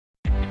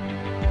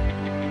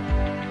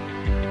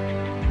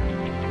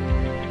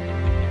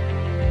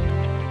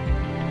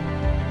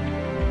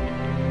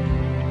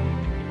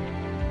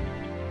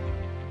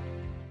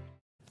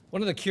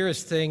One of the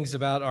curious things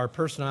about our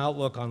personal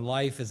outlook on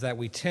life is that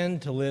we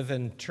tend to live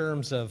in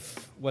terms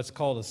of what's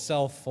called a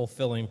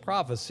self-fulfilling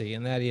prophecy,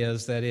 and that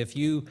is that if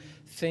you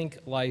think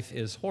life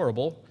is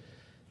horrible,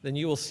 then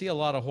you will see a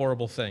lot of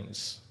horrible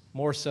things,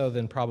 more so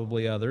than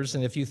probably others.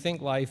 And if you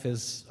think life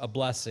is a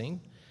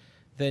blessing,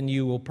 then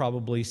you will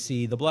probably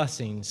see the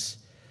blessings.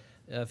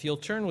 If you'll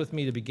turn with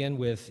me to begin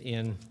with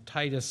in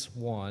Titus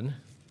 1.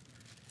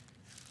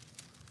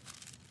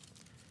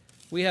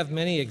 We have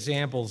many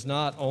examples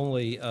not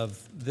only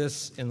of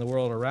this in the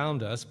world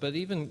around us, but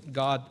even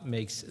God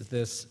makes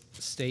this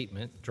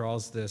statement,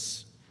 draws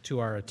this to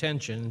our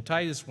attention. In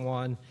Titus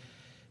 1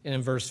 and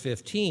in verse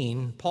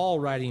 15, Paul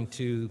writing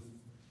to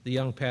the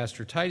young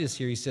pastor Titus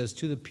here, he says,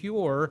 "To the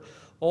pure,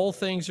 all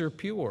things are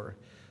pure,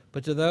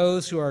 but to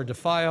those who are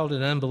defiled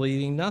and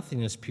unbelieving,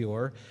 nothing is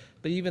pure,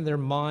 but even their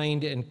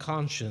mind and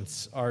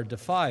conscience are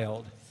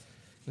defiled."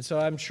 And so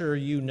I'm sure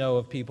you know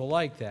of people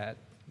like that.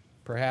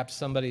 Perhaps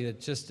somebody that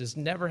just is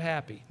never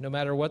happy, no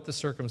matter what the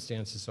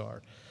circumstances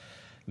are.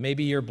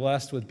 Maybe you're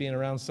blessed with being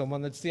around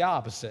someone that's the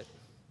opposite.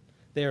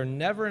 They are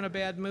never in a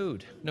bad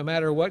mood. No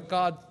matter what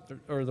God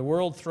or the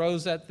world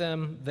throws at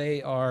them,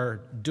 they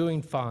are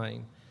doing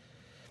fine.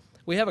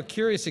 We have a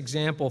curious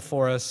example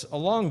for us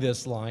along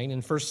this line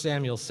in 1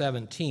 Samuel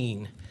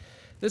 17.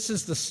 This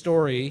is the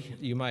story,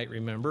 you might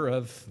remember,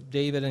 of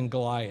David and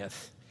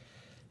Goliath.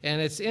 And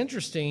it's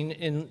interesting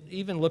in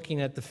even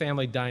looking at the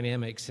family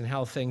dynamics and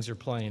how things are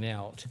playing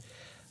out.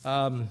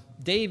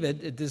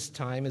 David, at this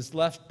time, is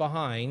left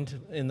behind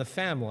in the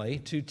family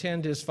to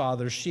tend his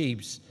father's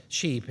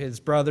sheep. His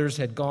brothers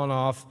had gone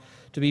off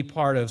to be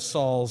part of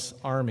Saul's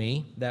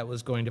army that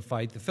was going to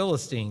fight the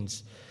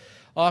Philistines.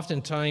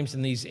 Oftentimes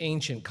in these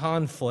ancient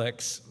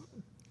conflicts,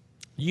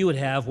 you would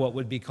have what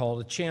would be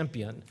called a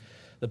champion,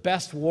 the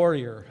best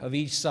warrior of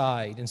each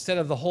side. Instead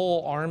of the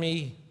whole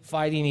army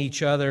fighting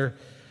each other,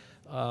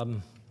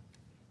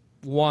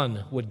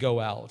 one would go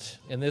out,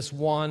 and this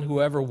one,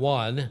 whoever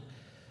won,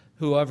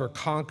 whoever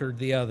conquered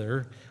the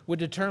other, would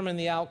determine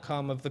the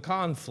outcome of the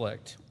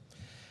conflict.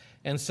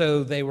 And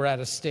so they were at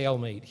a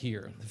stalemate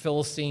here. The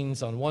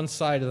Philistines on one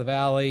side of the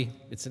valley,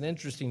 it's an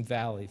interesting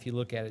valley if you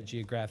look at it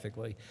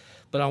geographically,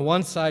 but on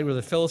one side were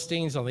the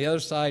Philistines, on the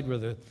other side were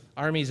the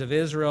armies of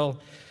Israel,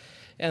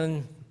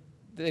 and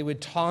they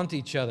would taunt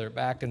each other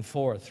back and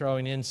forth,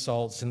 throwing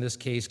insults. In this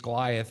case,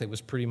 Goliath, it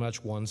was pretty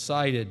much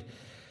one-sided.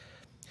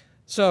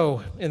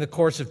 So, in the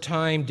course of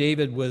time,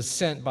 David was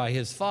sent by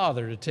his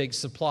father to take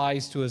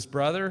supplies to his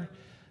brother.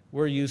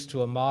 We're used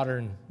to a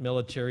modern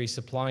military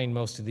supplying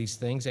most of these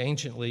things.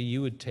 Anciently,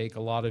 you would take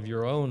a lot of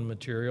your own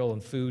material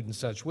and food and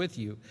such with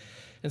you.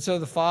 And so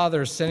the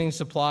father is sending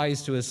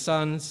supplies to his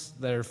sons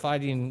that are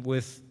fighting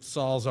with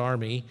Saul's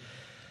army.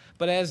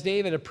 But as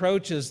David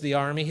approaches the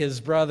army, his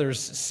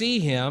brothers see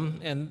him,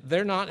 and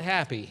they're not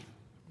happy.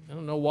 I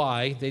don't know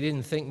why. They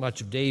didn't think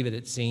much of David,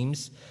 it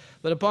seems.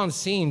 But upon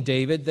seeing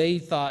David, they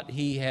thought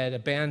he had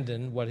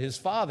abandoned what his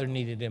father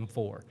needed him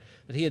for,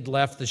 that he had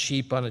left the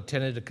sheep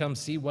unattended to come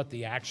see what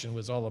the action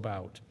was all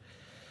about.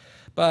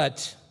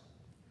 But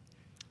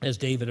as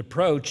David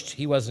approached,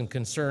 he wasn't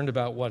concerned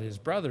about what his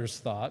brothers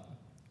thought.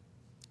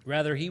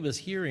 Rather, he was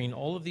hearing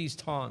all of these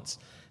taunts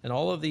and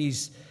all of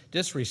these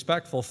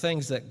disrespectful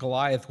things that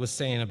Goliath was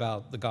saying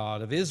about the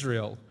God of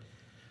Israel.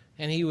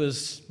 And he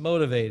was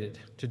motivated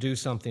to do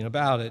something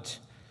about it.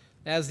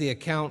 As the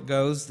account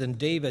goes, then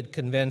David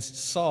convinced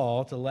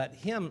Saul to let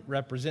him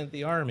represent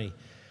the army.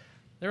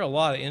 There are a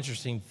lot of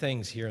interesting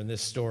things here in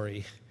this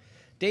story.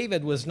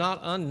 David was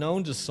not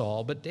unknown to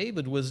Saul, but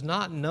David was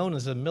not known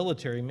as a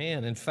military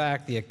man. In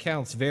fact, the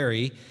accounts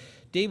vary.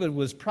 David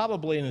was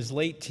probably in his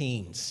late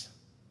teens.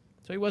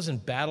 So he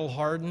wasn't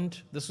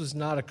battle-hardened. This was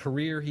not a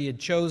career he had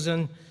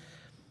chosen.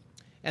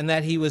 And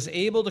that he was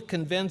able to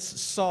convince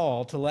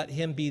Saul to let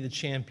him be the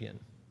champion.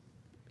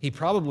 He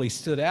probably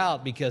stood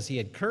out because he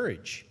had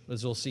courage,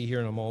 as we'll see here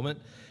in a moment,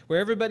 where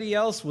everybody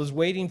else was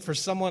waiting for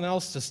someone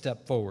else to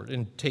step forward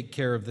and take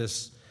care of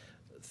this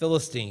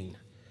Philistine.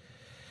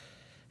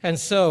 And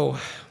so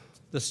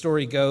the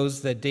story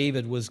goes that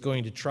David was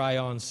going to try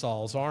on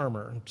Saul's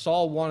armor.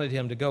 Saul wanted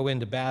him to go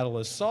into battle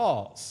as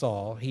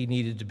Saul he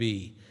needed to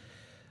be,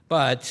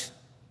 but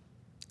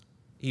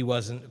he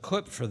wasn't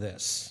equipped for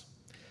this.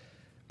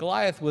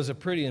 Goliath was a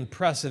pretty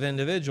impressive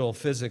individual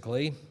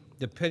physically.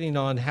 Depending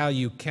on how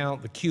you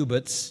count the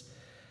cubits,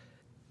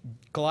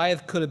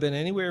 Goliath could have been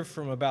anywhere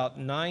from about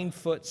 9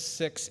 foot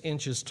 6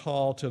 inches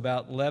tall to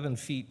about 11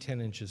 feet 10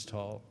 inches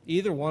tall.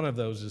 Either one of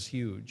those is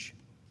huge.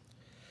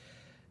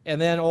 And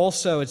then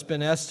also it's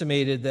been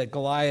estimated that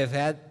Goliath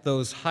at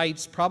those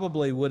heights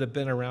probably would have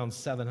been around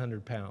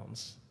 700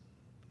 pounds.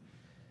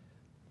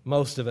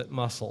 Most of it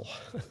muscle.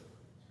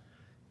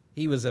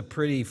 He was a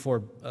pretty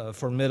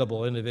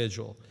formidable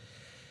individual.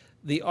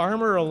 The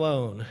armor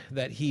alone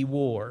that he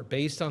wore,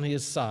 based on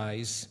his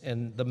size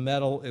and the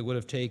metal it would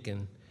have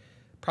taken,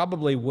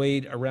 probably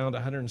weighed around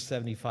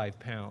 175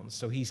 pounds.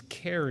 So he's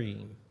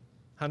carrying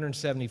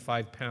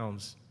 175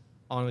 pounds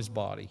on his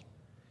body.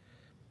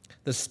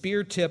 The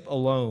spear tip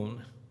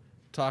alone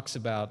talks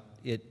about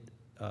it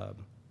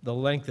the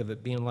length of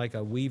it being like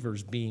a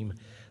weaver's beam.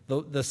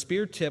 The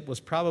spear tip was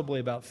probably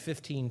about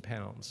 15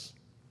 pounds.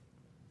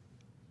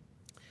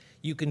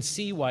 You can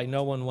see why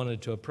no one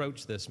wanted to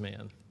approach this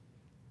man.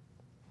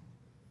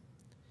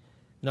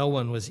 No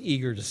one was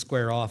eager to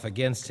square off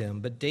against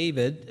him. But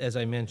David, as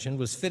I mentioned,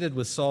 was fitted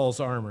with Saul's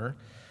armor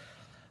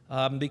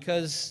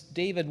because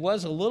David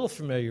was a little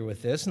familiar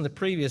with this. In the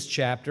previous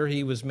chapter,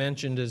 he was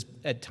mentioned as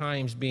at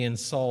times being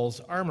Saul's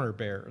armor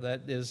bearer.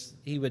 That is,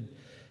 he would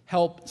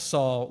help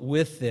Saul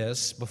with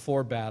this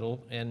before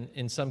battle and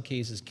in some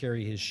cases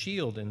carry his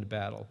shield into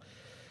battle.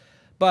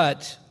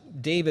 But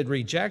David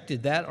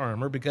rejected that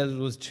armor because it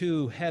was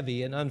too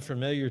heavy and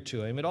unfamiliar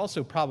to him. It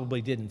also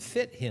probably didn't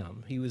fit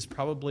him. He was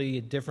probably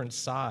a different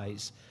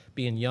size,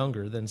 being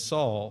younger than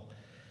Saul.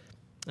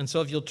 And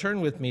so if you'll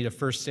turn with me to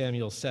 1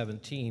 Samuel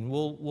 17,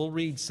 we'll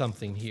read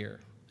something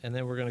here, and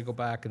then we're going to go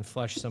back and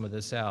flesh some of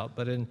this out.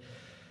 But in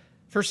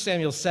 1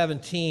 Samuel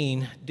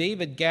 17,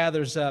 David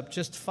gathers up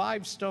just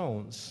 5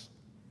 stones.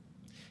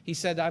 He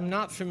said, I'm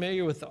not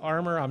familiar with the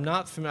armor.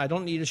 I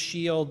don't need a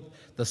shield.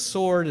 The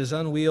sword is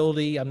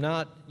unwieldy. I'm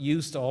not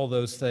used to all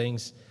those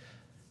things.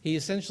 He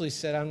essentially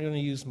said, I'm going to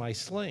use my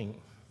sling.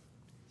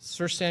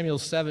 1 Samuel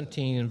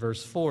 17 and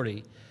verse 40.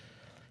 It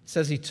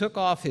says, he took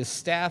off his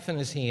staff in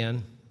his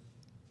hand.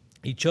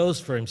 He chose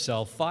for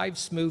himself 5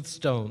 smooth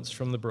stones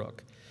from the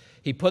brook.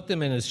 He put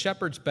them in his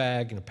shepherd's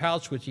bag in a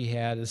pouch which he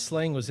had. His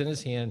sling was in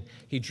his hand.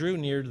 He drew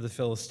near to the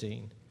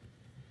Philistine.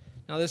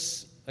 Now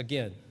this,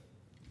 again,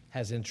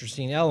 has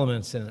interesting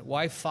elements in it.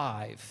 Why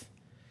 5?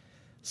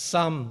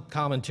 Some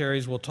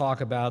commentaries will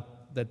talk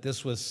about that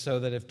this was so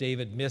that if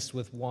David missed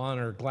with one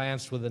or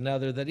glanced with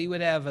another, that he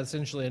would have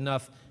essentially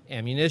enough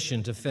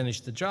ammunition to finish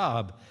the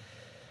job.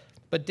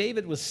 But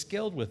David was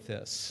skilled with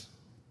this.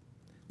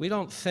 We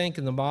don't think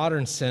in the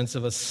modern sense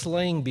of a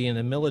sling being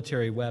a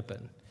military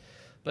weapon.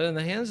 But in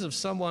the hands of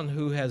someone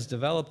who has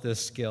developed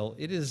this skill,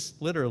 it is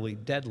literally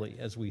deadly,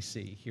 as we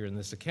see here in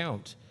this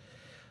account.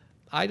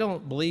 I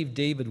don't believe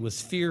David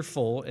was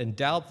fearful and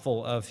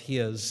doubtful of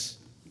his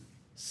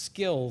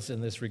skills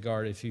in this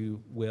regard, if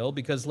you will,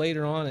 because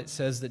later on it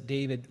says that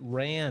David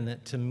ran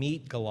to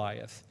meet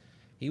Goliath.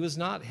 He was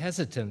not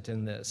hesitant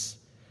in this.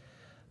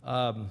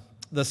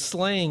 The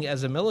sling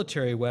as a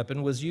military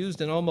weapon was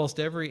used in almost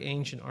every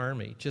ancient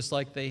army, just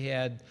like they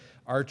had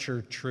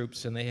archer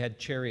troops and they had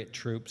chariot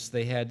troops,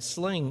 they had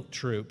sling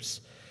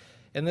troops.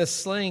 And this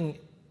sling,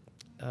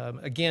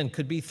 again,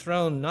 could be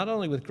thrown not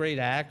only with great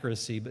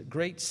accuracy, but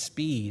great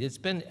speed. It's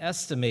been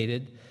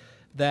estimated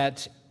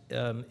that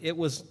it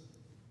was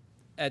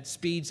at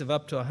speeds of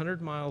up to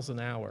 100 miles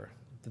an hour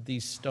that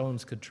these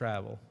stones could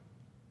travel.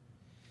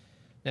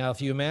 Now,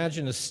 if you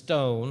imagine a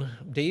stone,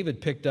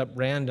 David picked up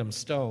random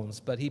stones,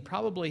 but he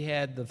probably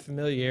had the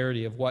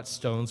familiarity of what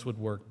stones would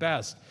work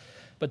best.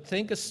 But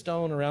think a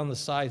stone around the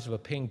size of a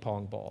ping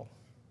pong ball.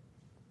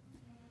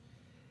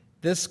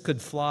 This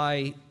could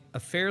fly a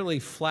fairly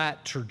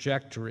flat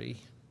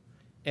trajectory,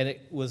 and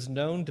it was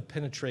known to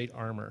penetrate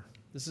armor.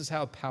 This is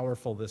how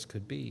powerful this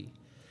could be.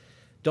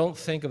 Don't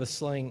think of a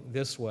sling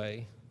this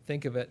way.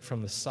 Think of it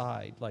from the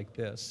side like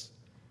this.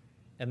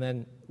 And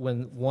then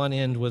when one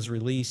end was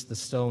released, the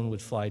stone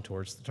would fly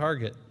towards the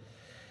target.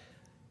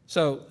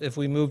 So if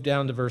we move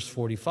down to verse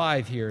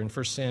 45 here in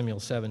 1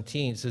 Samuel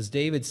 17, it says,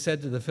 David said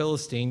to the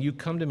Philistine, you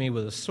come to me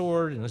with a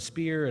sword and a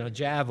spear and a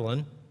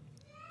javelin,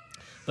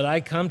 but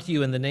I come to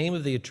you in the name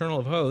of the Eternal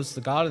of hosts,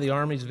 the God of the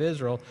armies of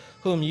Israel,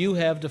 whom you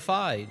have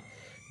defied.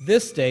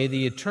 This day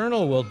the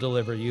Eternal will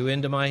deliver you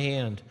into my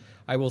hand.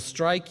 I will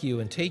strike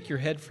you and take your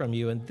head from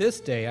you, and this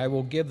day I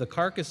will give the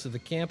carcass of the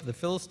camp of the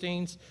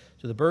Philistines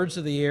to the birds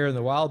of the air and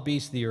the wild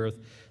beasts of the earth,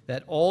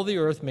 that all the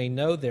earth may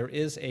know there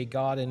is a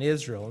God in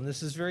Israel. And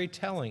this is very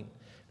telling,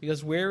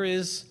 because where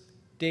is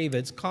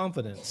David's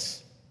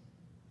confidence?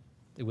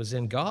 It was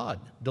in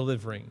God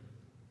delivering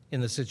in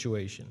the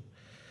situation.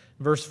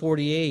 Verse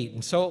 48,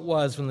 and so it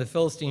was when the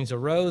Philistines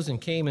arose and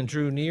came and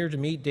drew near to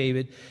meet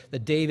David,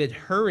 that David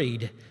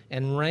hurried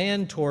and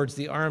ran towards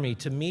the army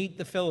to meet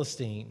the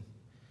Philistine.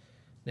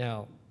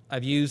 Now,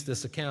 I've used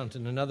this account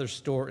in another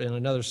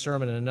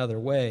sermon in another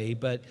way,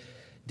 but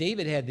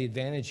David had the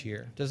advantage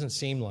here. Doesn't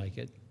seem like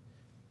it.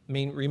 I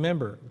mean,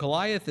 remember,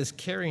 Goliath is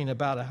carrying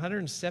about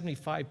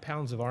 175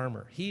 pounds of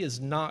armor. He is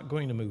not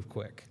going to move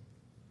quick,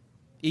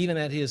 even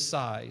at his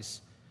size.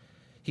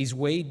 He's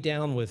weighed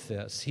down with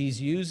this. He's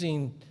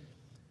using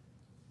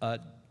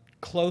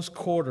close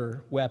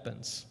quarter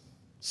weapons,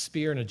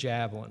 spear and a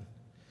javelin.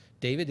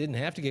 David didn't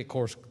have to get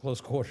close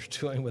quarter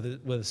to him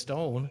with a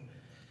stone.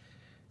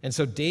 And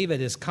so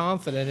David is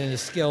confident in his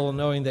skill,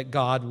 knowing that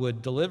God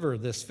would deliver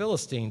this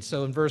Philistine.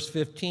 So in verse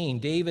 15,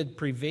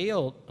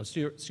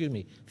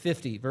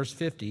 verse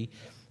 50,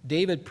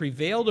 David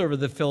prevailed over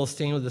the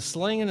Philistine with a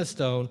sling and a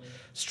stone,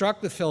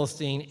 struck the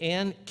Philistine,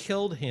 and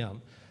killed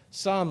him.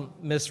 Some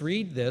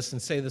misread this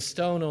and say the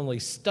stone only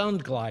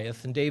stunned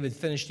Goliath, and David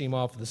finished him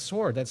off with a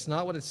sword. That's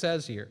not what it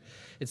says here.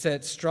 It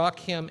said it struck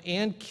him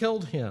and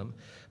killed him,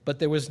 but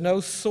there was no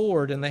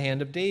sword in the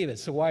hand of David.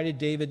 So why did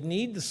David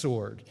need the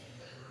sword?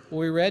 Well,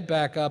 we read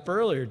back up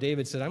earlier,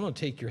 David said, I'm going to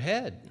take your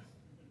head.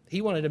 He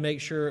wanted to make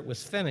sure it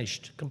was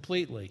finished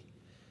completely.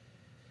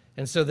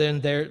 And so then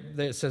there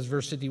it says,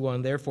 verse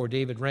 51, therefore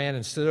David ran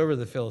and stood over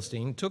the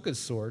Philistine, took his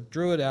sword,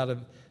 drew it out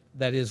of,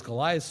 that is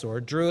Goliath's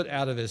sword, drew it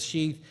out of his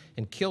sheath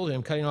and killed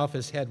him, cutting off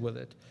his head with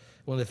it.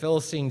 When the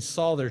Philistines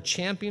saw their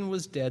champion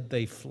was dead,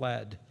 they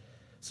fled.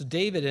 So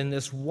David, in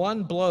this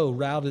one blow,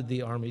 routed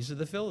the armies of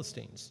the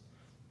Philistines.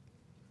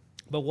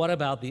 But what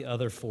about the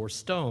other 4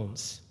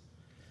 stones?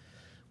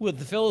 With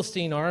the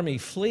Philistine army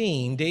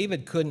fleeing,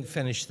 David couldn't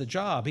finish the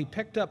job. He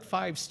picked up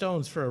 5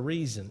 stones for a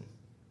reason,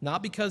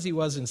 not because he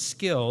wasn't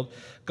skilled.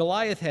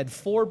 Goliath had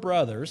 4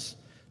 brothers.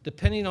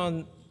 Depending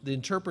on the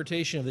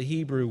interpretation of the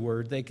Hebrew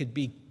word, they could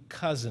be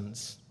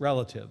cousins,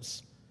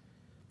 relatives.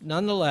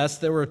 Nonetheless,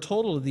 there were a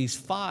total of these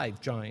 5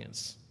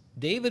 giants.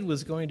 David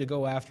was going to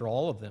go after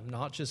all of them,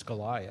 not just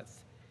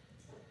Goliath.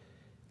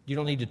 You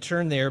don't need to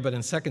turn there, but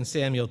in 2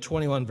 Samuel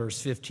 21, verse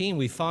 15,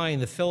 we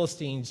find the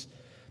Philistines,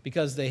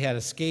 because they had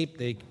escaped,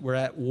 they were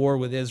at war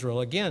with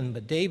Israel again.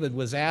 But David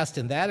was asked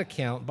in that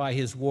account by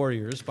his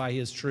warriors, by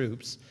his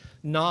troops,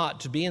 not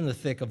to be in the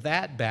thick of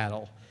that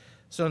battle.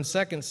 So in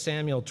 2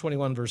 Samuel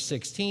 21, verse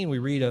 16, we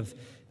read of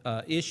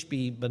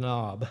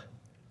Ishbi-Benob,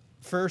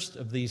 first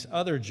of these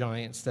other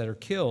giants that are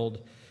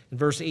killed. In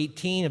verse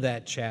 18 of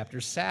that chapter,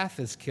 Saph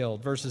is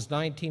killed. Verses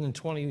 19 and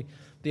 20,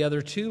 the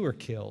other 2 are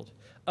killed.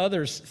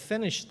 Others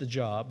finished the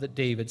job that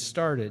David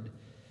started.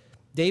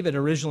 David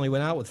originally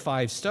went out with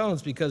 5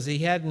 stones because he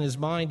had in his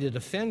mind to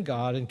defend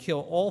God and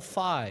kill all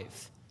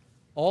 5,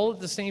 all at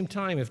the same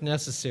time if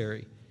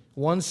necessary,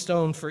 1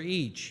 stone for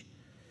each.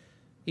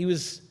 He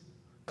was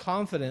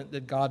confident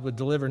that God would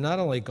deliver not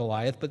only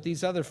Goliath, but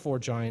these other 4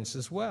 giants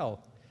as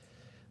well.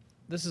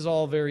 This is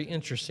all very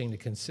interesting to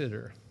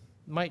consider.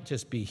 It might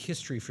just be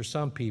history for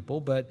some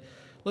people, but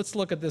let's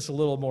look at this a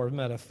little more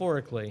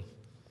metaphorically.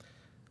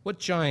 What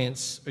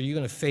giants are you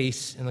going to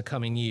face in the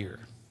coming year?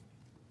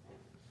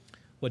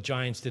 What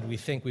giants did we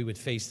think we would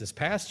face this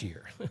past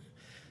year? I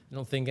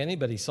don't think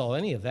anybody saw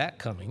any of that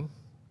coming.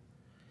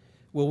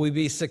 Will we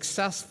be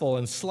successful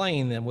in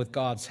slaying them with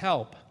God's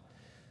help?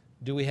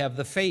 Do we have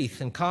the faith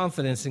and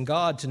confidence in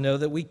God to know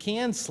that we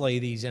can slay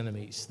these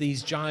enemies,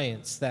 these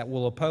giants that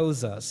will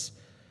oppose us?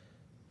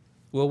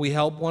 Will we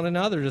help one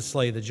another to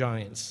slay the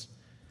giants?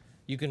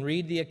 You can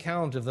read the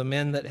account of the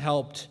men that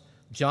helped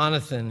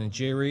Jonathan and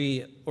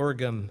Jeri,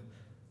 Orgam,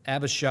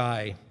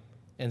 Abishai,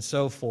 and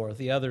so forth,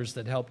 the others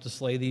that helped to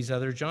slay these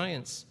other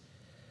giants.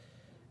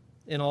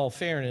 In all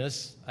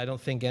fairness, I don't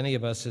think any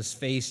of us has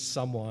faced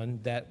someone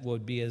that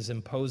would be as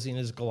imposing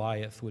as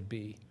Goliath would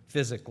be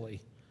physically.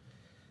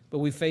 But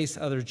we face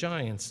other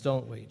giants,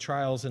 don't we?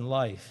 Trials in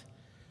life,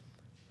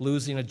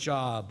 losing a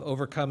job,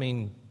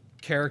 overcoming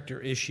character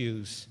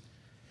issues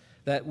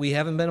that we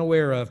haven't been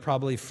aware of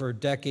probably for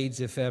decades,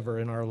 if ever,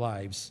 in our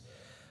lives.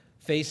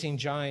 Facing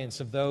giants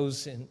of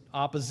those in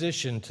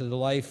opposition to the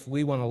life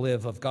we want to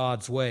live of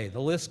God's way. The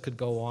list could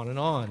go on and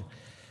on.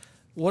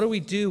 What do we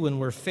do when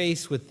we're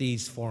faced with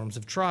these forms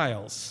of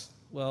trials?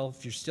 Well,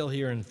 if you're still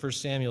here in 1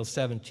 Samuel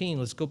 17,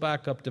 let's go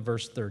back up to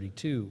verse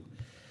 32.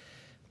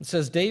 It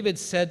says, David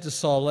said to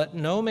Saul, let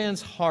no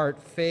man's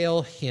heart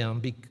fail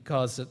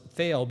because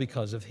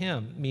of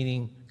him,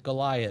 meaning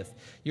Goliath.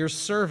 Your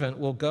servant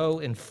will go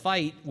and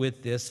fight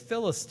with this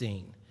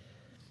Philistine.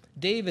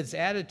 David's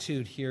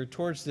attitude here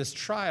towards this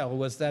trial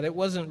was that it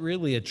wasn't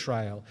really a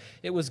trial.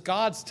 It was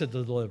God's to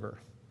deliver.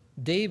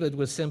 David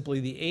was simply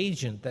the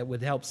agent that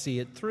would help see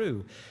it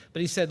through.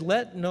 But he said,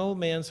 let no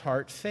man's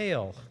heart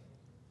fail.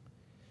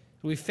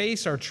 We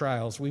face our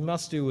trials, we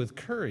must do with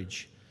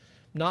courage,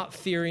 not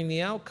fearing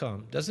the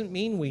outcome. Doesn't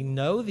mean we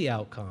know the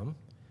outcome,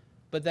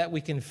 but that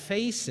we can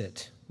face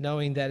it,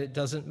 knowing that it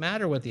doesn't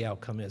matter what the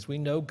outcome is. We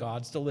know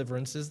God's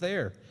deliverance is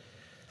there.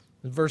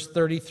 In verse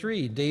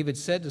 33, David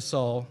said to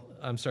Saul,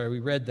 we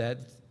read that.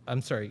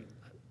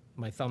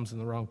 My thumb's in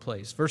the wrong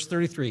place. Verse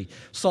 33,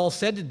 Saul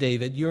said to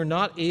David, you are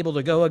not able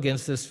to go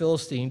against this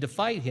Philistine to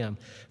fight him,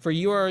 for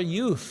you are a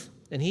youth,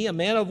 and he a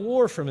man of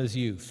war from his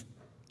youth.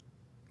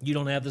 You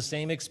don't have the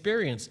same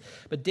experience.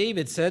 But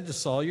David said to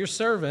Saul, your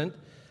servant,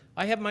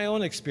 I have my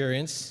own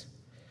experience,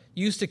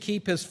 used to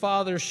keep his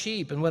father's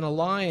sheep, and when a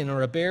lion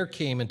or a bear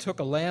came and took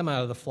a lamb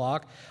out of the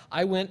flock,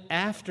 I went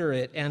after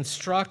it and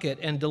struck it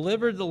and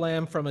delivered the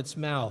lamb from its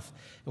mouth.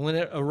 And when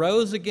it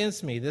arose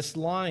against me, this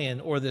lion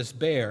or this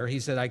bear, he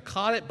said, I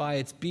caught it by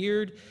its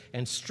beard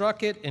and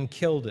struck it and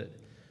killed it.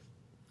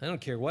 I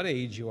don't care what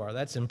age you are,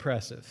 that's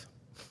impressive.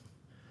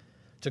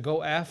 To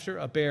go after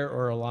a bear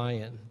or a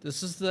lion.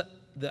 This is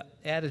the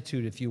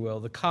attitude, if you will,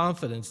 the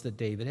confidence that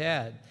David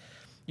had.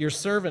 Your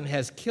servant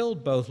has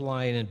killed both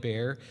lion and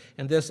bear,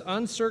 and this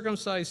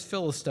uncircumcised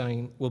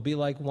Philistine will be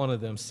like one of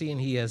them, seeing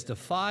he has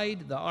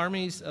defied the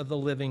armies of the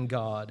living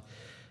God.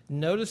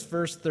 Notice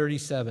verse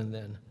 37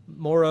 then.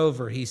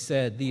 Moreover, he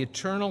said, the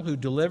Eternal who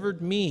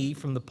delivered me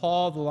from the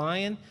paw of the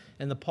lion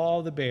and the paw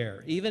of the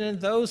bear. Even in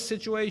those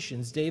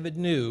situations, David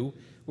knew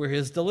where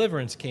his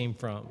deliverance came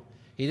from.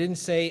 He didn't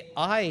say,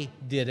 I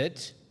did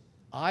it.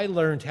 I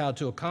learned how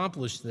to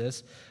accomplish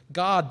this.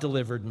 God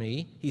delivered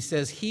me. He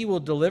says he will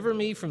deliver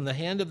me from the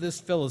hand of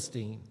this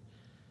Philistine.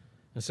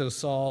 And so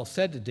Saul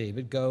said to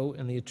David, "Go,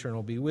 and the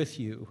Eternal be with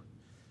you."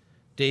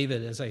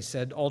 David, as I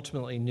said,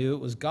 ultimately knew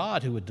it was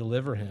God who would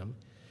deliver him.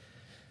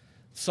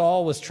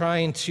 Saul was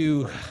trying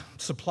to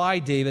supply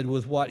David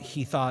with what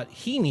he thought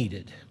he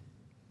needed,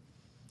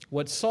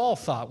 what Saul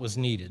thought was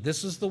needed.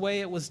 This is the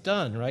way it was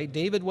done, right?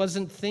 David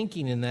wasn't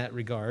thinking in that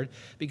regard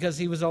because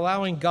he was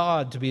allowing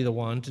God to be the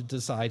one to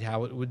decide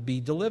how it would be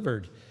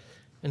delivered.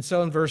 And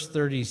so in verse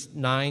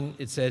 39,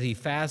 it said, he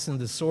fastened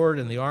the sword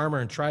and the armor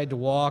and tried to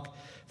walk,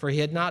 for he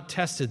had not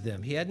tested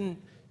them. He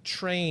hadn't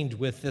trained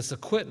with this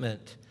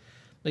equipment.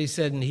 He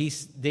said,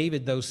 and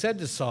David, though, said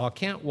to Saul,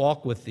 "Can't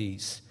walk with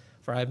these,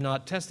 for I have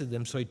not tested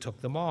them," so he took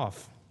them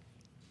off.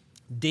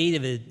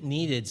 David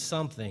needed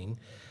something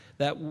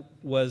that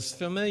was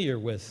familiar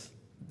with,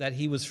 that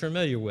he was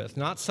familiar with,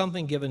 not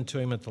something given to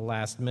him at the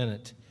last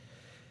minute.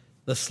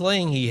 The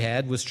sling he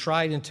had was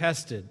tried and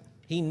tested.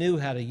 He knew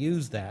how to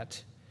use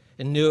that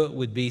and knew it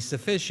would be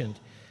sufficient.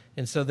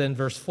 And so then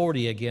verse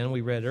 40 again,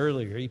 we read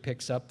earlier, he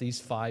picks up these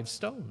 5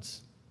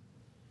 stones.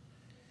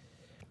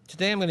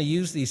 Today I'm going to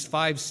use these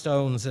 5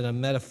 stones in a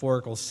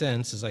metaphorical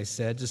sense, as I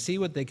said, to see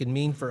what they can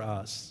mean for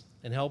us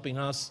in helping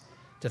us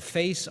to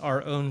face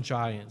our own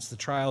giants, the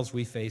trials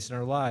we face in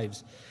our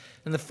lives.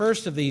 And the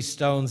first of these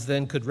stones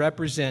then could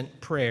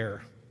represent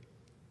prayer.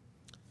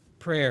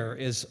 Prayer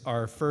is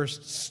our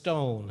first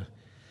stone.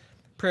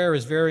 Prayer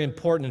is very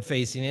important in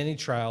facing any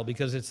trial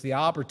because it's the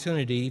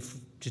opportunity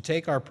to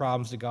take our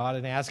problems to God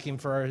and ask Him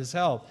for His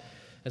help.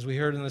 As we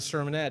heard in the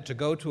sermonette, to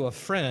go to a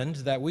friend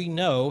that we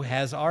know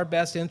has our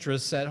best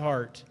interests at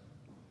heart,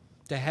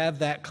 to have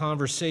that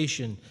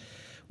conversation.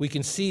 We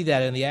can see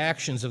that in the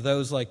actions of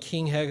those like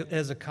King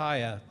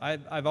Hezekiah.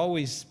 I've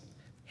always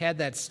had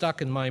that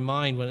stuck in my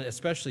mind, when,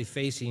 especially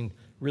facing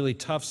really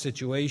tough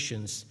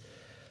situations.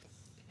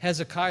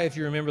 Hezekiah, if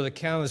you remember the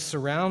account, is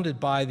surrounded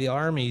by the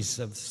armies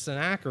of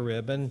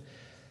Sennacherib, and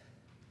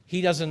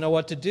he doesn't know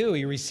what to do.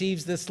 He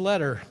receives this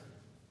letter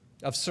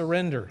of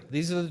surrender.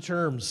 These are the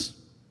terms.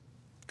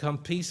 Come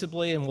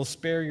peaceably and we'll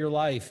spare your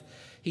life.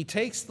 He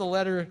takes the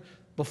letter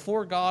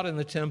before God in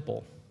the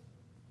temple.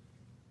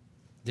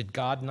 Did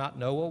God not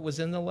know what was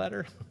in the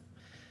letter?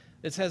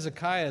 It's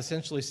Hezekiah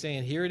essentially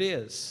saying, here it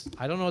is.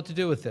 I don't know what to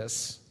do with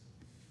this.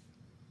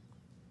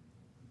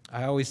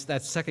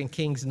 That's 2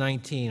 Kings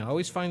 19. I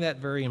always find that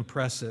very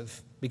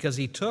impressive because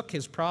he took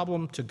his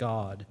problem to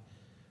God.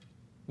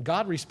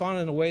 God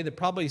responded in a way that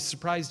probably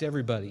surprised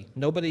everybody.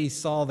 Nobody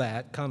saw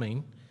that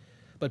coming.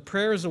 But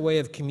prayer is a way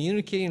of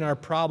communicating our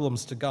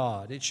problems to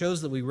God. It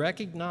shows that we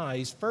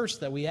recognize first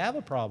that we have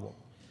a problem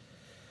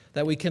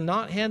that we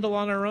cannot handle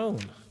on our own.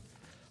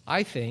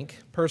 I think,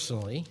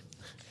 personally,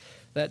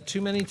 that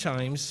too many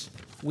times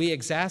we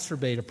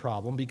exacerbate a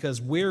problem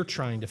because we're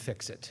trying to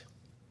fix it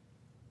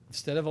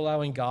instead of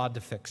allowing God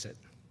to fix it.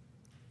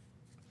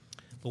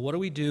 But what do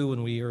we do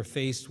when we are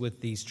faced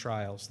with these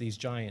trials, these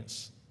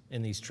giants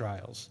in these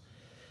trials?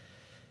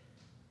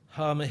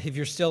 If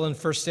you're still in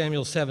 1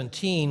 Samuel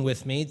 17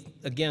 with me,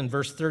 again,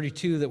 verse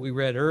 32 that we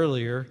read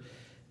earlier,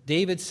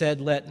 David said,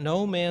 "Let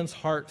no man's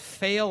heart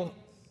fail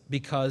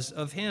because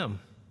of him."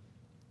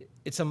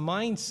 It's a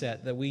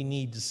mindset that we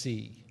need to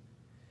see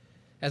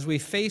as we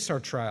face our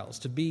trials,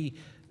 to be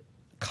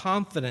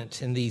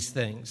confident in these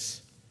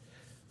things.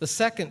 The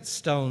second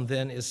stone,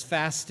 then, is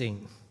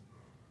fasting.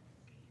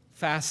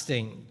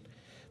 Fasting.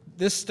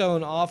 This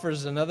stone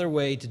offers another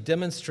way to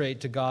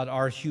demonstrate to God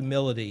our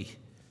humility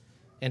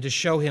and to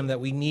show Him that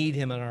we need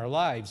Him in our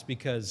lives,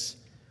 because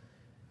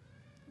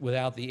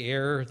without the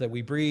air that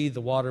we breathe,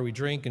 the water we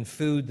drink, and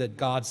food that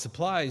God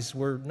supplies,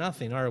 we're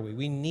nothing, are we?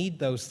 We need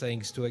those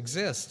things to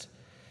exist.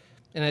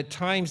 And at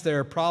times there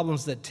are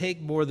problems that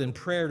take more than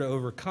prayer to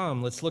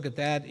overcome. Let's look at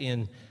that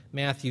in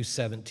Matthew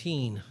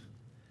 17.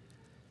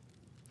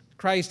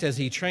 Christ, as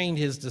He trained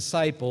His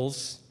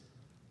disciples,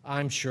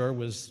 I'm sure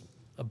was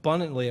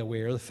abundantly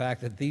aware of the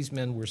fact that these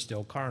men were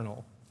still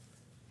carnal.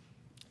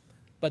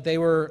 But they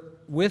were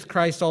with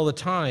Christ all the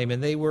time,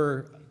 and they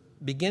were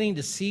beginning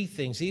to see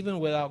things, even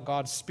without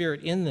God's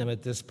Spirit in them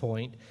at this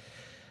point,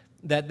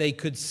 that they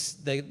could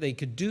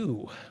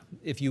do,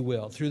 if you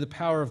will, through the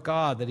power of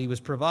God that He was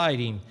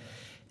providing.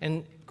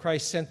 And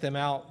Christ sent them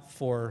out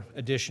for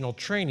additional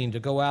training to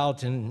go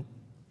out and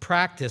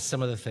practice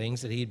some of the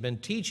things that He had been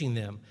teaching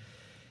them.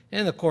 And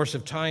in the course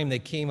of time, they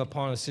came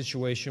upon a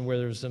situation where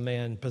there was a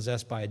man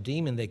possessed by a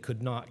demon they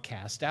could not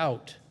cast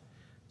out.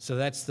 So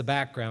that's the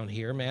background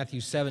here. Matthew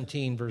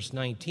 17, verse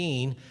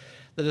 19.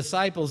 The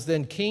disciples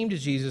then came to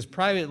Jesus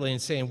privately and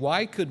saying,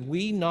 "Why could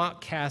we not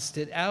cast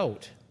it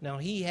out?" Now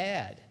He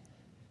had.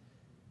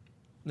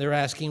 They're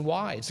asking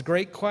why. It's a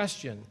great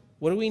question.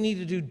 What do we need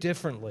to do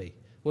differently?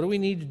 What do we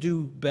need to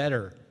do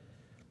better?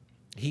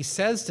 He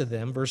says to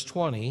them, verse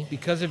 20,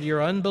 "Because of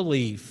your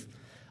unbelief."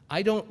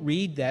 I don't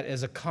read that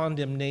as a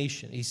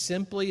condemnation. He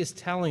simply is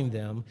telling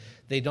them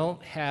they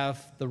don't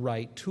have the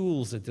right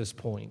tools at this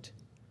point.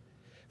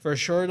 "For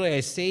assuredly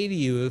I say to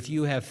you, if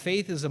you have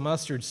faith as a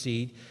mustard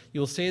seed,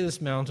 you'll say to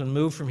this mountain,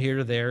 'Move from here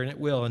to there,' and it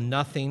will, and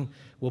nothing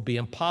will be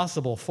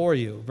impossible for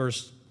you."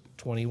 Verse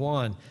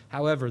 21.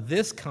 "However,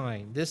 this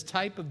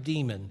type of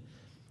demon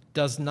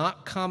does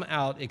not come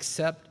out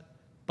except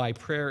by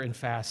prayer and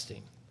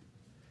fasting,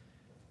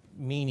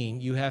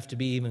 meaning you have to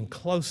be even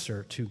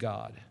closer to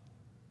God,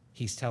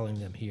 he's telling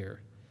them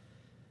here.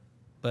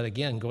 But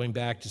again, going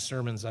back to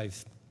sermons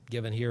I've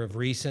given here of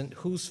recent,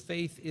 whose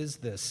faith is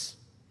this?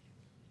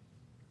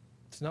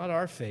 It's not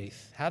our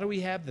faith. How do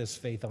we have this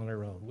faith on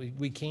our own?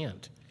 We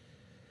can't.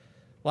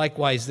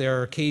 Likewise, there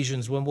are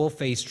occasions when we'll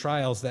face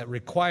trials that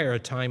require a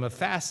time of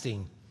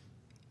fasting.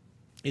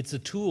 It's a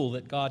tool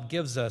that God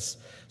gives us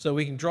so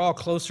we can draw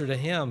closer to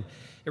him.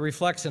 It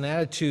reflects an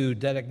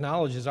attitude that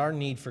acknowledges our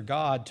need for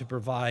God to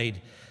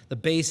provide the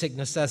basic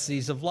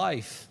necessities of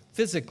life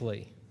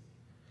physically,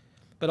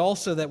 but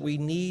also that we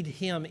need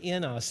him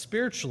in us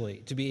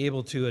spiritually to be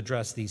able to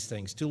address these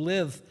things, to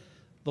live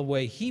the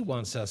way he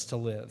wants us to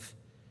live.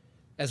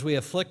 As we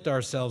afflict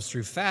ourselves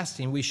through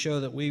fasting, we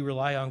show that we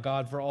rely on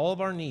God for all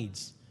of our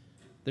needs.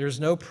 There's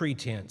no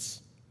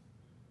pretense.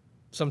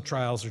 Some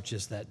trials are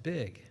just that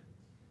big.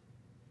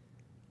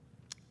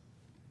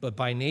 But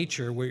by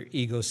nature, we're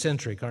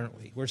egocentric, aren't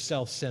we? We're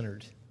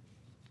self-centered.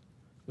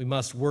 We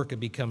must work at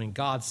becoming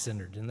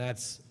God-centered, and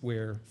that's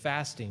where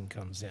fasting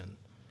comes in.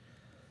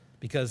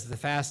 Because the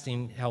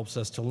fasting helps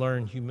us to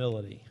learn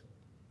humility,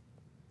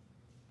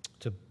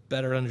 to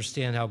better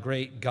understand how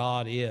great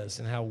God is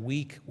and how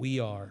weak we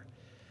are.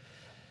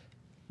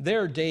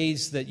 There are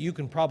days that you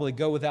can probably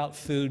go without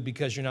food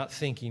because you're not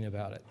thinking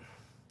about it.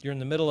 You're in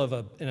the middle of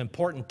an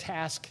important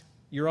task.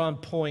 You're on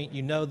point.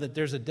 You know that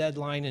there's a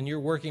deadline, and you're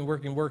working.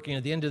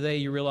 At the end of the day,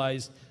 you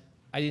realize,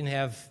 I didn't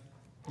have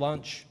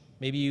lunch.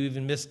 Maybe you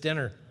even missed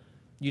dinner.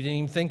 You didn't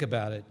even think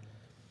about it.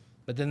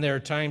 But then there are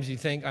times you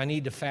think, I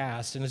need to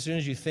fast. And as soon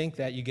as you think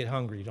that, you get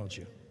hungry, don't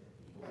you?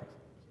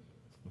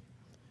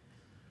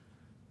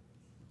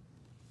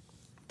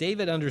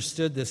 David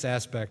understood this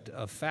aspect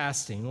of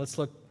fasting. Let's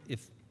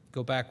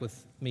go back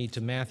with me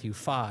to Matthew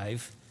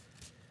 5.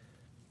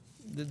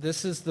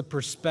 This is the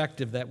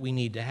perspective that we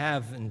need to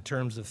have in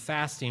terms of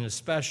fasting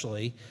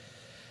especially,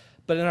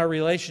 but in our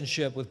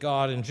relationship with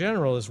God in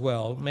general as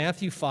well.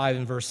 Matthew 5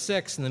 and verse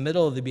 6, in the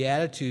middle of the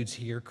Beatitudes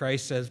here,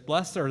 Christ says,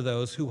 "Blessed are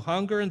those who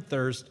hunger and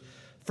thirst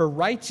for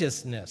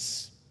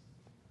righteousness."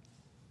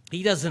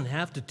 He doesn't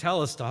have to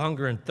tell us to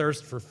hunger and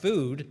thirst for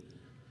food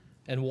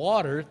and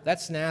water.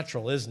 That's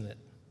natural, isn't it?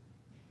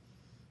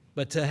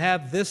 But to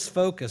have this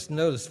focus,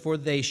 notice, "for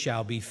they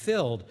shall be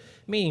filled,"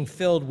 meaning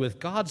filled with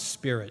God's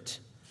Spirit.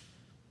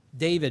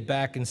 David,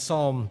 back in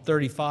Psalm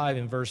 35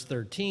 and verse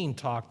 13,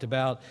 talked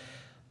about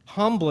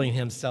humbling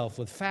himself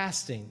with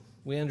fasting.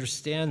 We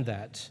understand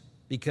that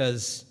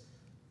because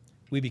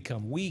we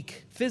become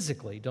weak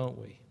physically, don't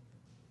we?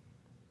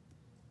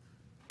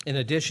 In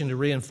addition to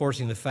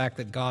reinforcing the fact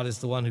that God is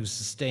the one who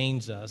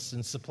sustains us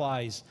and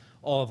supplies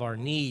all of our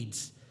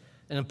needs,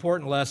 an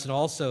important lesson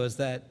also is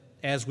that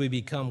as we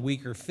become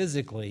weaker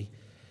physically,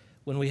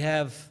 when we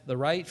have the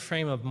right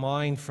frame of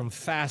mind from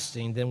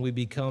fasting, then we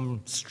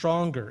become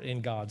stronger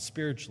in God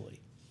spiritually.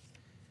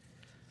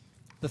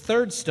 The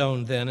third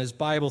stone, then, is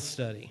Bible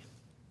study.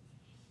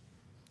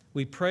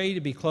 We pray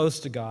to be close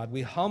to God.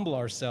 We humble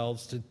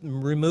ourselves to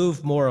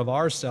remove more of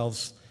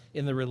ourselves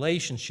in the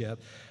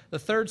relationship. The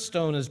third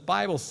stone is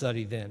Bible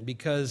study, then,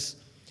 because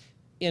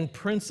in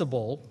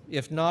principle,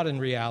 if not in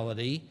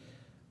reality,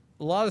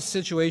 a lot of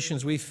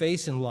situations we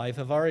face in life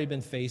have already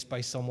been faced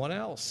by someone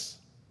else.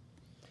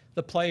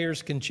 The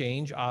players can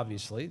change,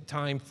 obviously,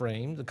 time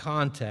frame, the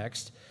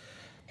context,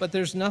 but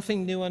there's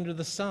nothing new under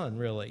the sun,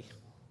 really.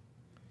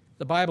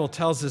 The Bible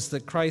tells us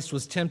that Christ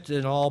was tempted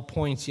in all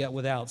points, yet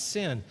without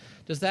sin.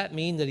 Does that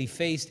mean that he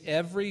faced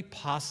every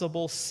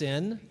possible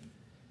sin?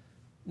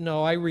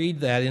 No, I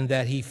read that in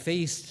that he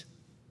faced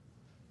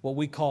what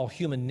we call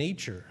human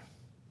nature.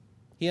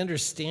 He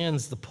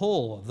understands the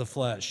pull of the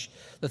flesh,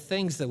 the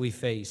things that we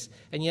face,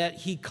 and yet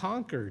he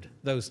conquered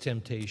those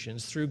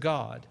temptations through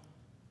God.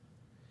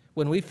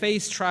 When we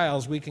face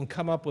trials, we can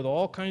come up with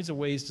all kinds of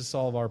ways to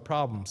solve our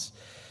problems.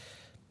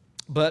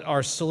 But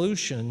our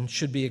solution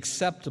should be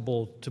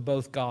acceptable to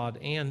both God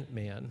and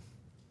man.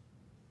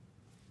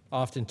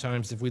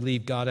 Oftentimes, if we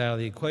leave God out of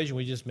the equation,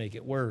 we just make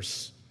it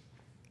worse.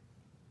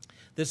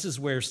 This is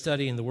where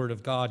studying the Word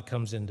of God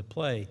comes into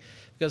play.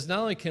 Because not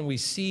only can we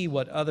see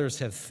what others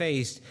have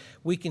faced,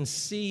 we can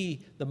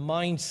see the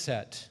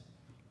mindset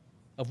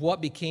of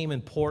what became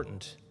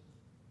important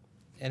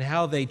and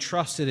how they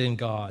trusted in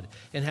God,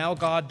 and how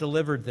God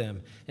delivered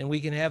them. And we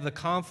can have the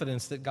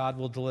confidence that God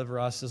will deliver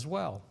us as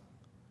well.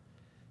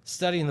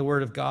 Studying the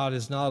Word of God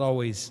is not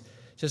always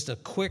just a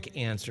quick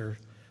answer.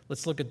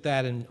 Let's look at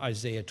that in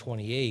Isaiah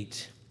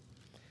 28.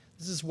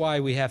 This is why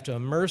we have to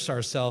immerse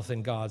ourselves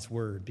in God's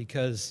Word,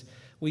 because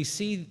we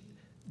see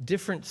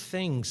different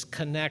things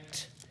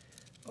connect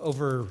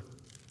over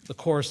the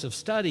course of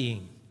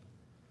studying.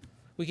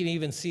 We can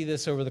even see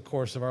this over the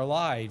course of our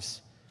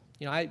lives.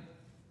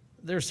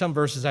 There are some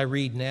verses I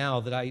read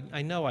now that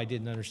I know I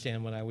didn't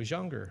understand when I was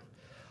younger.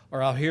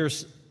 Or I'll hear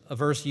a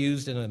verse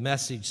used in a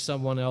message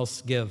someone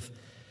else give,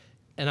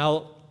 and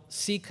I'll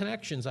see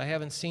connections I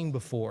haven't seen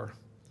before.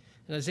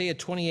 In Isaiah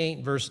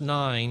 28, verse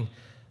 9,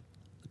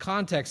 the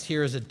context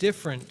here is a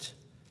different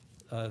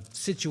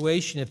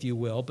situation, if you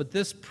will, but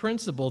this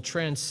principle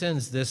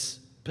transcends this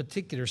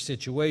particular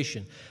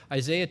situation.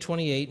 Isaiah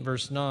 28,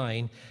 verse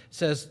 9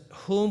 says,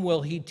 "Whom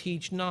will he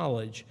teach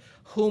knowledge?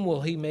 Whom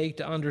will he make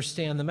to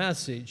understand the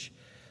message?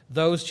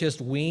 Those just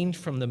weaned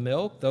from the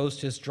milk, those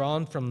just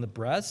drawn from the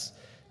breast?"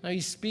 Now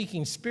he's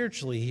speaking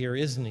spiritually here,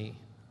 isn't he?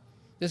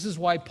 This is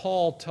why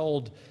Paul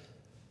told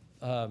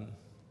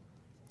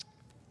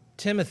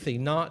Timothy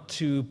not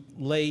to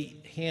lay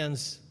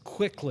hands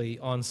quickly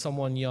on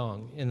someone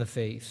young in the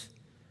faith.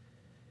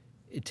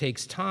 It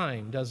takes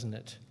time, doesn't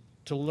it,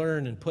 to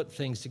learn and put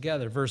things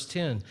together. Verse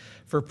 10,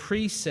 "For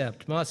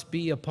precept must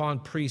be upon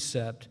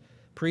precept,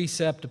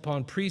 precept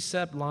upon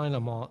precept, line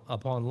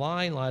upon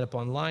line, line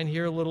upon line,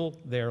 here a little,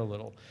 there a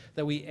little,"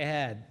 that we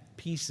add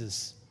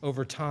pieces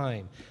over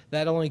time.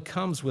 That only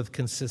comes with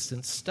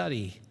consistent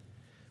study.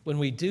 When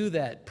we do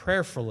that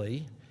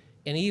prayerfully,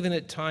 and even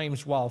at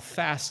times while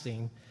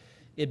fasting,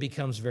 it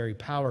becomes very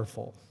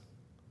powerful.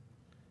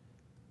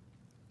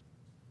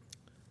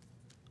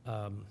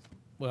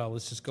 Well,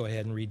 let's just go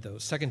ahead and read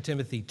those. 2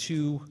 Timothy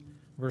 2,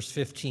 verse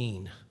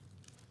 15.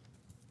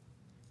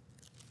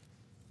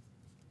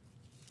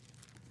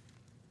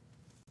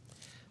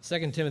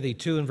 Second Timothy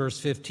 2 and verse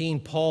 15,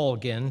 Paul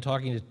again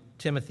talking to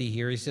Timothy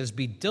here, he says,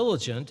 "Be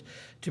diligent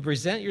to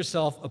present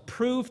yourself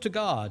approved to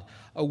God,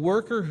 a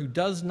worker who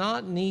does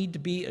not need to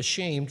be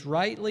ashamed,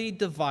 rightly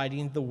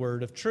dividing the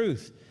word of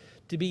truth."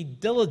 To be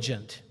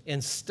diligent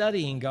in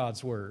studying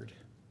God's word.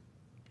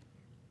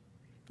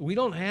 We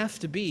don't have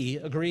to be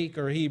a Greek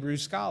or Hebrew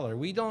scholar.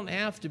 We don't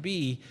have to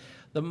be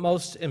the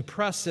most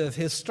impressive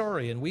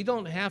historian. We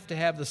don't have to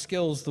have the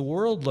skills the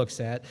world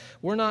looks at.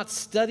 We're not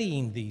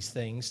studying these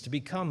things to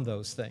become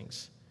those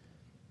things.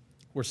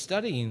 We're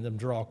studying them to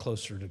draw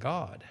closer to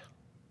God.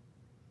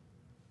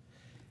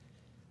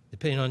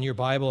 Depending on your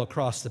Bible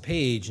across the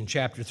page, in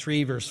chapter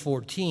 3, verse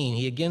 14,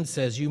 he again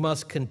says, "You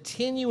must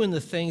continue in the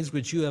things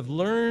which you have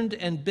learned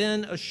and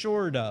been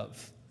assured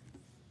of."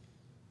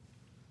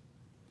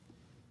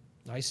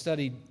 I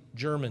studied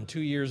German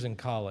 2 years in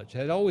college.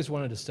 I'd always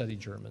wanted to study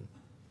German.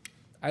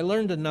 I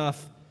learned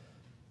enough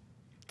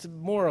to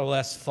more or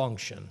less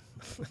function.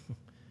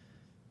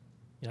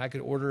 I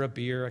could order a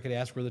beer, I could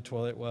ask where the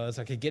toilet was,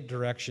 I could get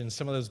directions,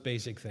 some of those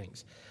basic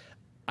things.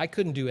 I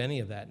couldn't do any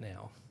of that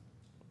now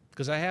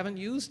because I haven't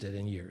used it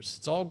in years.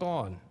 It's all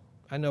gone.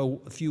 I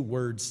know a few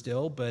words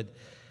still, but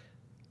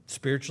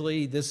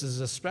spiritually, this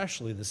is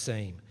especially the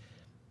same.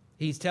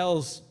 He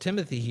tells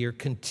Timothy here,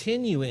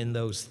 continue in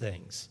those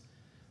things.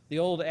 The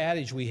old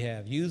adage we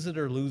have, use it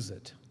or lose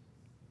it,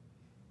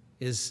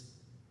 is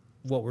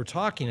what we're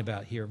talking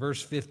about here.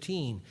 Verse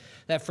 15,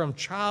 that from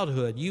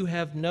childhood you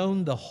have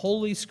known the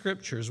holy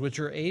scriptures, which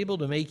are able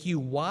to make you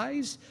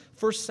wise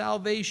for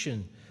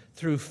salvation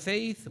through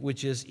faith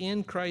which is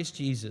in Christ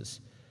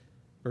Jesus.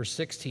 Verse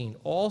 16,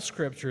 all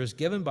scripture is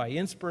given by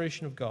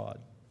inspiration of God.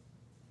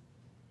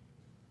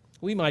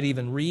 We might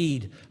even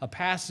read a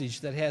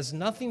passage that has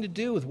nothing to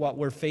do with what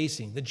we're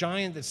facing, the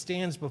giant that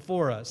stands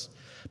before us.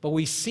 But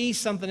we see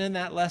something in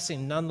that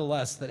lesson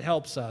nonetheless that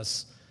helps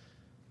us,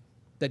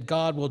 that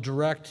God will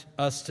direct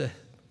us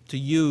to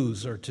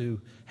use or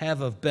to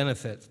have of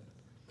benefit.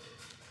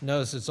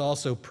 Notice it's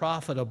also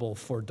profitable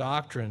for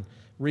doctrine,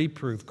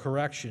 reproof,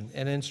 correction,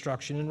 and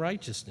instruction in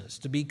righteousness,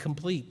 to be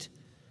complete.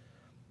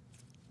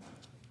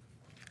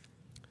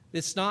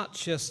 It's not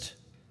just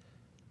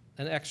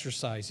an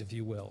exercise, if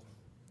you will.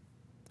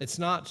 It's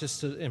not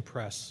just to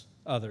impress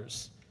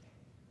others.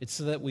 It's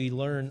so that we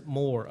learn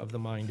more of the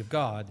mind of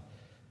God.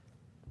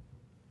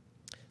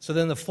 So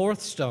then the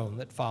fourth stone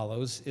that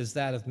follows is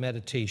that of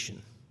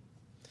meditation.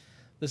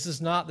 This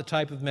is not the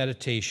type of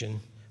meditation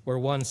where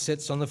one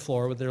sits on the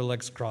floor with their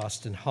legs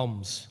crossed and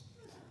hums.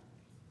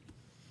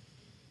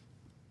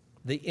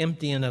 The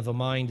emptying of a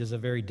mind is a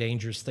very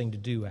dangerous thing to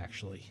do,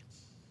 actually.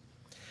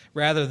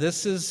 Rather,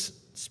 this is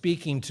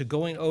speaking to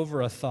going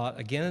over a thought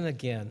again and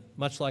again,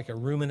 much like a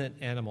ruminant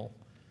animal,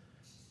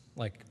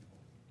 like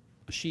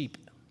a sheep.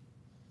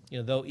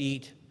 They'll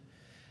eat,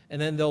 and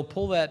then they'll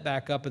pull that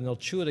back up and they'll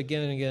chew it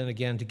again and again and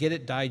again to get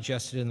it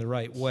digested in the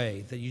right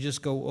way, that you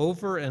just go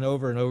over and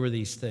over and over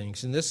these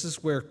things. And this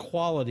is where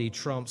quality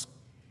trumps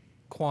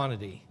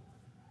quantity.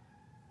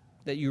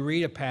 That you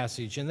read a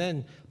passage and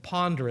then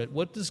ponder it.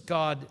 What does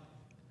God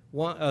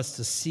want us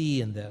to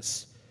see in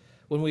this?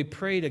 When we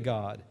pray to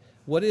God,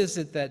 what is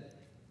it that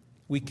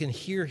we can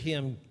hear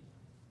Him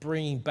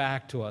bringing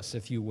back to us,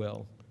 if you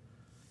will?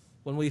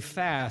 When we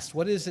fast,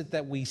 what is it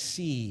that we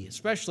see,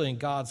 especially in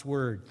God's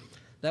Word,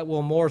 that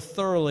will more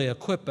thoroughly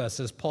equip us,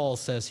 as Paul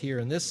says here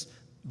in this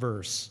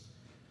verse?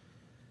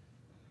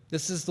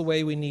 This is the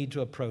way we need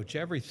to approach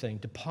everything,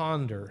 to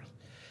ponder.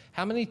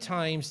 How many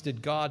times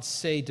did God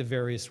say to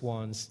various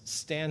ones,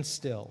 stand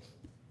still?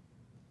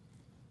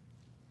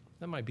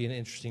 That might be an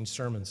interesting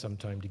sermon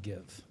sometime to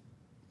give.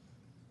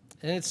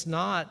 And it's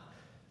not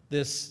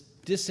this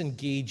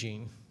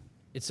disengaging.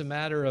 It's a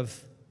matter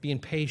of being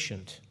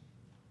patient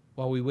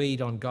while we wait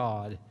on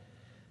God.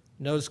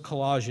 Notice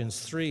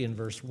Colossians 3 and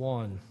verse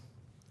 1.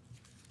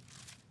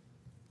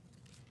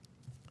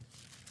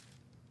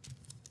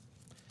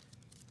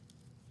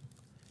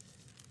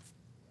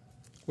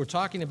 we're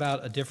talking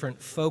about a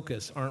different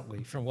focus, aren't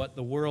we, from what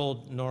the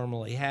world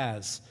normally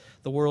has,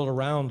 the world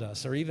around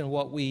us, or even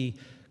what we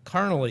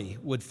carnally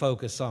would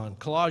focus on.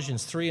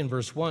 Colossians 3 and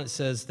verse 1, it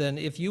says, "Then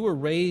if you were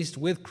raised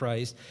with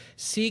Christ,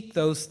 seek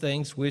those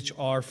things which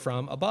are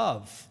from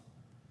above."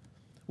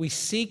 We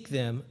seek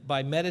them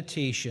by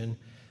meditation,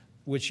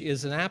 which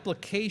is an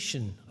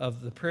application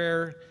of the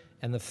prayer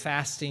and the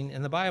fasting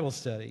and the Bible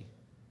study.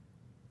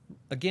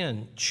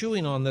 Again,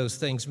 chewing on those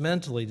things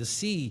mentally to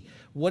see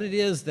what it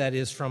is that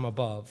is from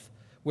above,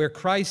 where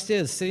Christ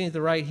is sitting at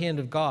the right hand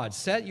of God.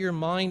 Set your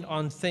mind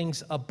on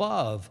things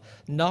above,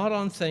 not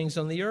on things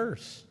on the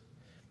earth.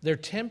 They're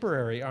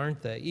temporary,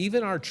 aren't they?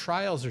 Even our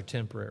trials are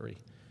temporary.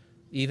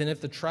 Even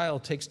if the trial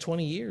takes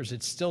 20 years,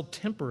 it's still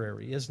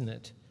temporary, isn't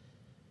it?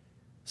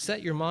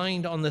 Set your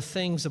mind on the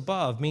things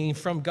above, meaning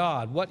from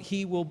God, what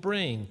He will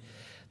bring.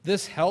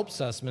 This helps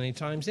us many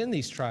times in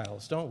these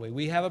trials, don't we?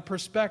 We have a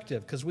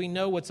perspective because we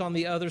know what's on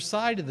the other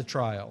side of the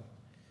trial.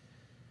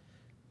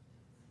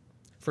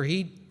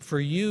 For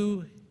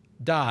you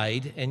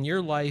died, and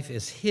your life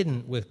is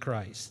hidden with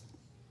Christ.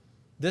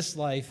 This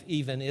life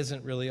even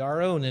isn't really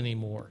our own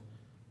anymore.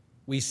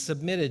 We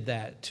submitted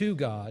that to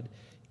God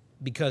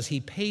because He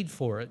paid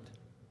for it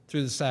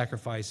through the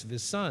sacrifice of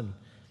His Son.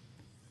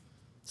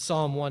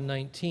 Psalm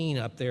 119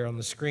 up there on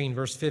the screen,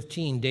 verse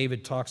 15,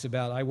 David talks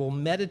about, "I will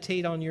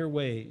meditate on your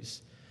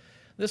ways."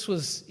 This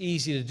was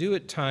easy to do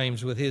at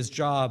times with his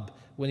job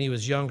when he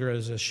was younger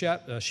as a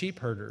sheep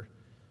herder,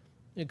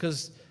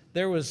 because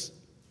there was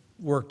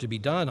work to be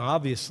done,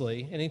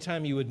 obviously.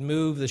 Anytime you would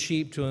move the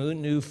sheep to a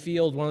new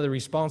field, one of the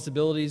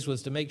responsibilities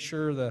was to make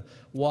sure the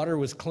water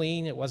was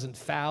clean, it wasn't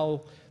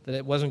foul, that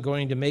it wasn't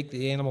going to make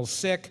the animals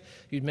sick.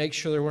 You'd make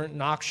sure there weren't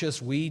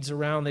noxious weeds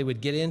around they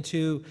would get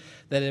into,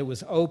 that it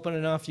was open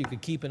enough you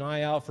could keep an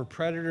eye out for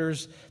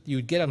predators. You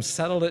would get them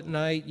settled at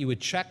night. You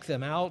would check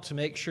them out to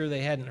make sure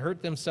they hadn't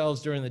hurt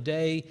themselves during the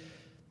day,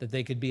 that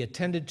they could be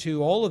attended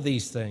to, all of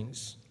these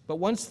things. But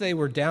once they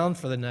were down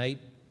for the night,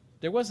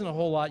 there wasn't a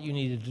whole lot you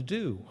needed to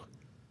do.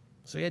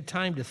 So you had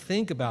time to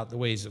think about the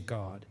ways of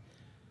God.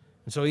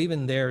 And so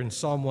even there in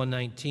Psalm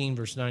 119,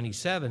 verse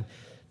 97,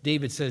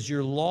 David says,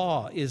 "Your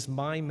law is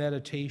my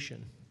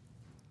meditation."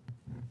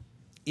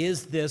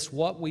 Is this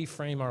what we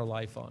frame our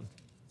life on?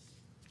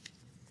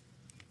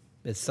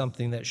 It's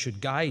something that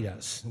should guide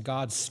us. And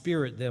God's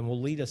Spirit then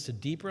will lead us to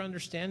deeper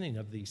understanding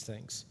of these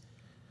things.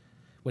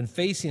 When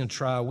facing a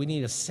trial, we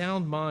need a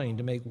sound mind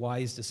to make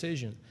wise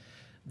decisions.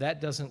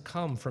 That doesn't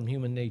come from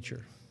human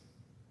nature.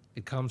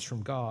 It comes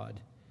from God.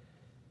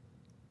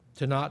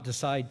 To not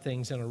decide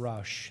things in a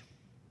rush,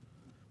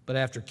 but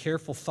after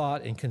careful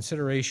thought and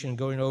consideration,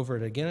 going over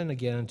it again and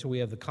again until we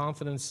have the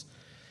confidence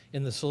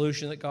in the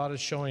solution that God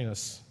is showing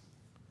us.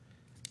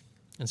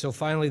 And so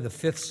finally, the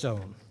fifth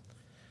stone.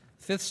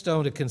 The fifth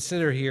stone to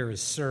consider here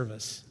is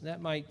service.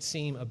 That might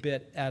seem a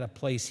bit out of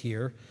place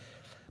here,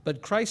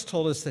 but Christ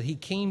told us that He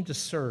came to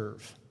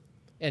serve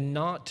and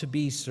not to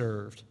be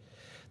served.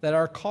 That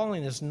our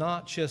calling is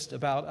not just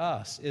about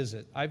us, is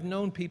it? I've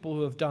known people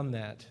who have done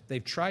that.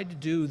 They've tried to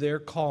do their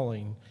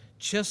calling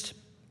just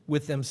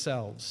with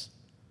themselves.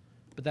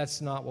 But that's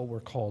not what we're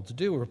called to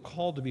do. We're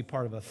called to be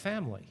part of a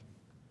family.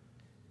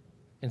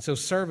 And so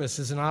service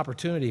is an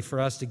opportunity for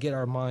us to get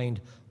our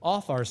mind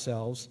off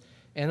ourselves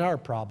and our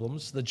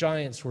problems, the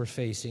giants we're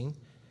facing,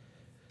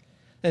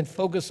 and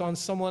focus on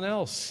someone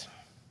else.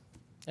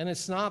 And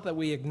it's not that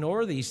we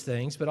ignore these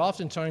things, but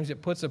oftentimes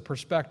it puts a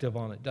perspective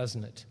on it,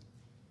 doesn't it?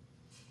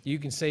 You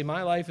can say,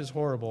 my life is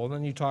horrible, and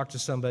then you talk to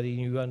somebody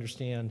and you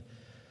understand,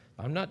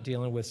 I'm not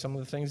dealing with some of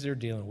the things they're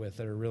dealing with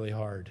that are really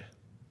hard.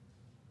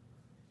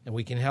 And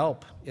we can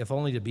help, if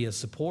only to be a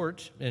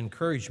support,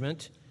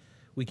 encouragement.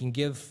 We can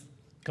give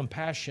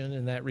compassion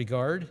in that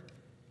regard.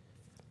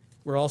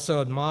 We're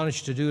also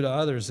admonished to do to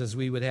others as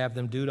we would have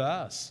them do to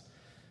us.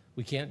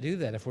 We can't do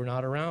that if we're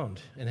not around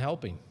and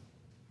helping.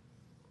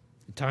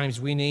 At times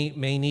we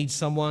may need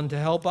someone to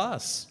help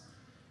us.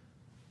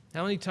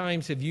 How many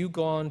times have you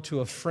gone to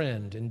a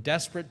friend in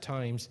desperate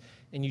times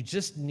and you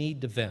just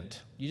need to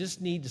vent? You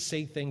just need to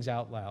say things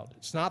out loud.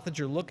 It's not that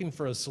you're looking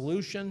for a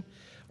solution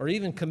or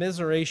even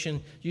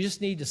commiseration. You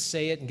just need to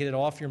say it and get it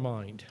off your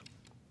mind.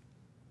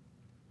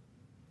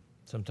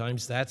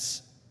 Sometimes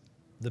that's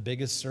the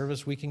biggest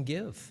service we can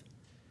give.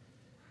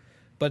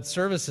 But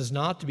service is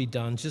not to be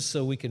done just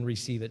so we can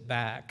receive it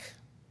back.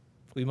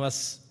 We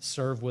must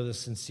serve with a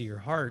sincere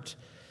heart.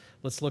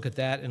 Let's look at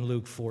that in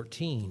Luke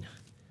 14.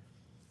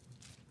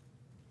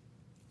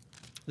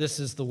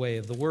 This is the way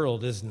of the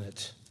world, isn't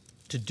it?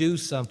 To do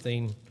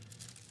something,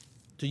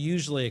 to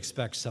usually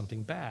expect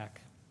something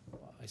back.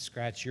 I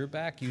scratch your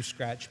back, you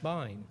scratch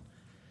mine.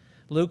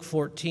 Luke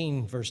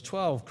 14, verse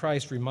 12,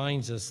 Christ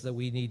reminds us that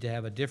we need to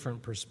have a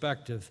different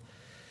perspective.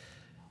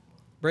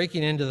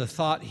 Breaking into the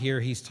thought here,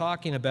 he's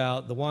talking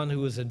about the one who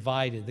was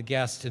invited, the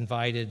guest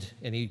invited,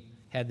 and he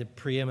had the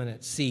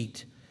preeminent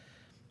seat.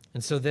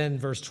 And so then,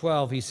 verse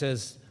 12, he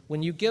says,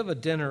 when you give a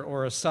dinner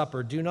or a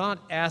supper, do not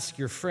ask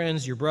your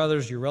friends, your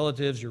brothers, your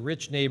relatives, your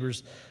rich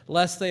neighbors,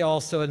 lest they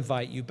also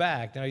invite you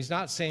back. Now, he's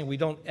not saying we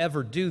don't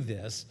ever do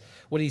this.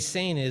 What he's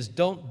saying is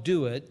don't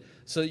do it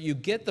so that you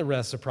get the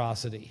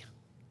reciprocity.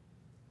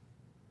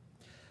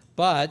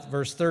 But,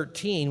 verse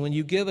 13, when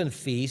you give a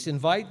feast,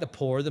 invite the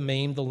poor, the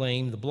maimed, the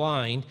lame, the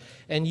blind,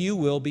 and you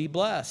will be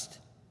blessed,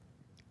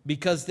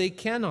 because they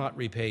cannot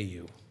repay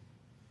you.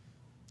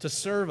 To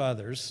serve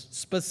others,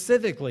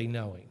 specifically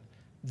knowing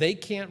they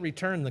can't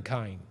return the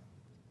kind.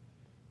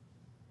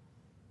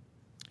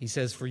 He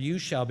says, for you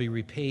shall be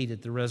repaid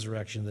at the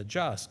resurrection of the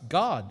just.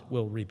 God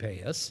will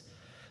repay us.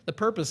 The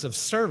purpose of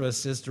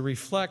service is to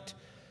reflect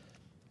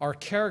our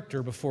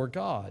character before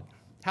God.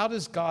 How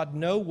does God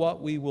know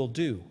what we will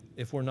do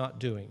if we're not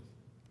doing?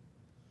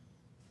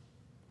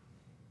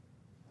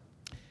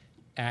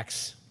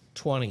 Acts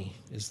 20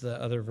 is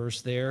the other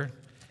verse there.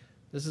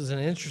 This is an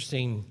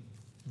interesting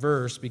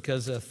verse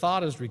because a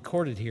thought is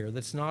recorded here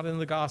that's not in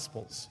the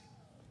Gospels.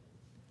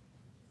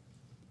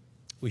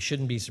 We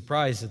shouldn't be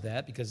surprised at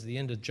that, because at the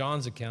end of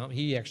John's account,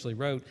 he actually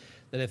wrote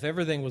that if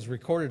everything was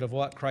recorded of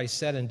what Christ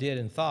said and did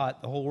and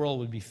thought, the whole world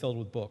would be filled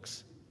with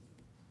books.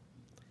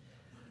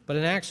 But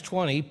in Acts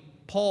 20,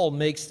 Paul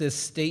makes this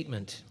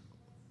statement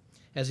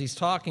as he's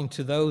talking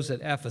to those at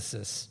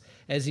Ephesus,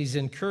 as he's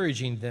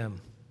encouraging them.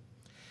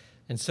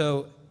 And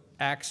so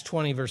Acts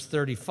 20, verse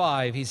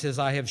 35, he says,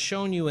 I have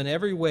shown you in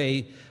every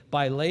way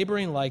by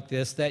laboring like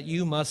this that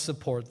you must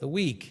support the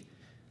weak.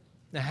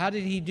 Now, how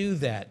did he do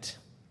that?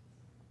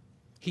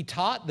 He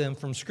taught them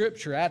from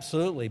Scripture,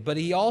 absolutely, but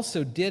he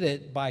also did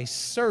it by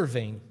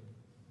serving.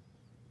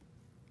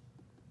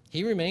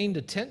 He remained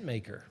a tent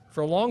maker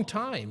for a long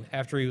time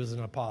after he was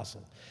an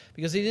apostle,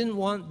 because he didn't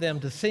want them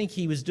to think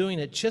he was doing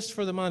it just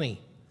for the money.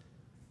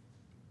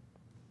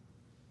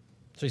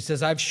 So he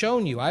says, I've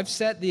shown you, I've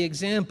set the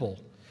example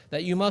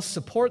that you must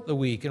support the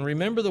weak, and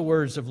remember the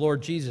words of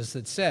Lord Jesus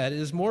that said, it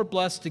is more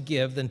blessed to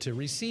give than to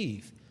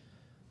receive.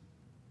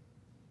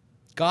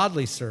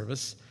 Godly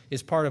service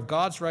is part of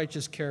God's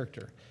righteous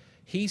character.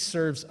 He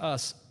serves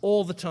us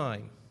all the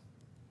time,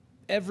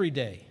 every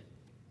day.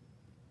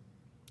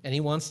 And he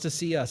wants to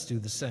see us do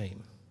the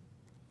same.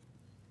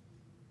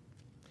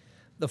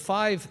 The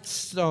 5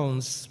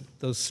 stones,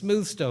 those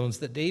smooth stones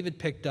that David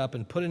picked up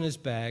and put in his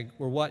bag,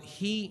 were what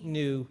he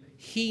knew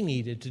he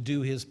needed to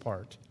do his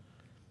part.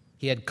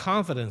 He had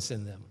confidence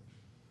in them,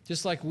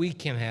 just like we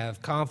can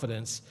have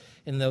confidence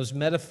in those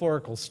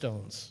metaphorical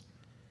stones.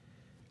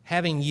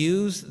 Having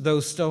used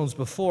those stones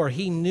before,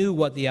 he knew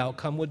what the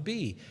outcome would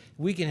be.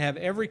 We can have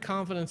every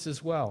confidence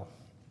as well.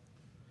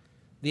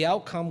 The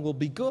outcome will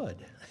be good.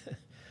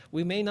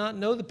 We may not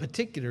know the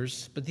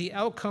particulars, but the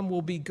outcome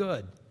will be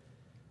good.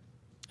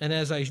 And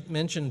as I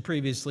mentioned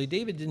previously,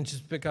 David didn't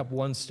just pick up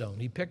 1 stone.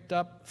 He picked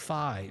up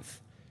 5.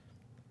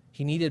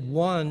 He needed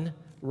 1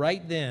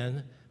 right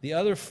then, the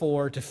other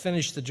 4 to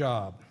finish the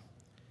job.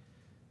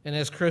 And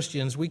as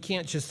Christians, we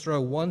can't just throw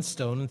 1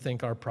 stone and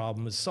think our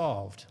problem is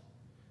solved.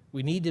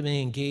 We need to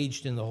be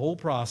engaged in the whole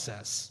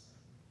process.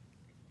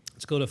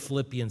 Let's go to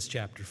Philippians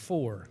chapter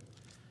 4.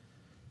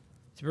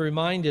 To be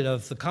reminded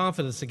of the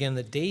confidence again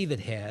that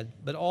David had,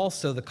 but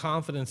also the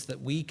confidence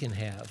that we can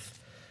have.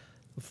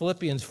 In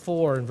Philippians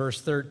 4 and verse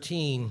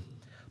 13,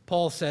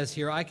 Paul says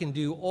here, I can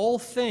do all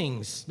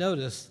things,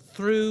 notice,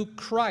 through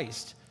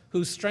Christ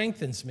who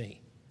strengthens me.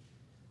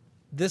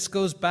 This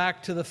goes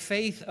back to the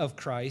faith of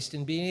Christ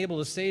and being able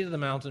to say to the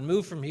mountain,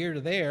 move from here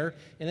to there,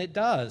 and it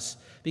does,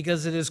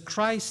 because it is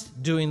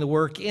Christ doing the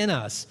work in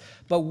us.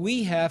 But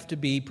we have to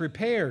be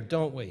prepared,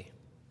 don't we?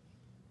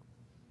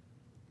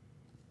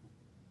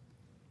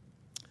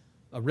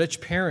 A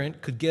rich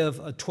parent could give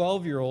a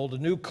 12-year-old a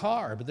new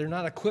car, but they're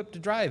not equipped to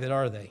drive it,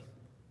 are they?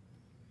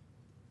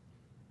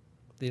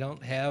 They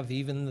don't have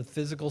even the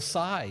physical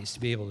size to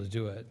be able to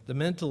do it, the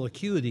mental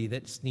acuity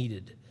that's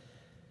needed.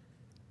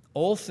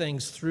 All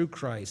things through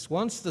Christ.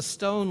 Once the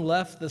stone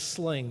left the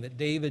sling that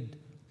David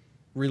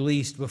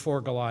released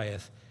before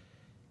Goliath,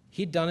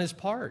 he'd done his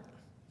part.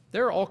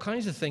 There are all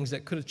kinds of things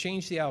that could have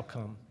changed the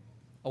outcome.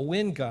 A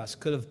wind gust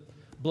could have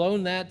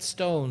blown that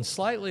stone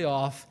slightly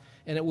off,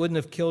 and it wouldn't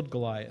have killed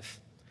Goliath.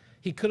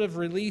 He could have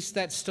released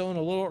that stone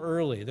a little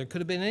early. There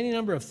could have been any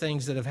number of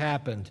things that have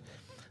happened.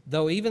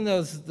 Though even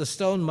though the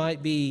stone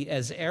might be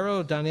as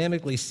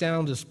aerodynamically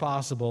sound as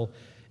possible,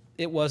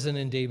 it wasn't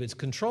in David's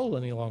control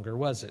any longer,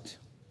 was it?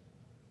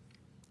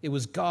 It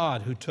was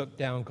God who took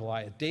down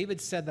Goliath. David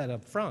said that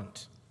up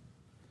front.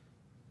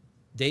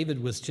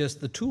 David was just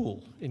the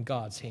tool in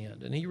God's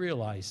hand, and he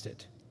realized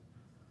it.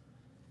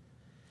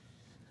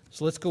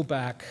 So let's go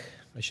back.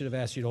 I should have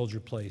asked you to hold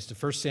your place to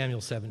 1 Samuel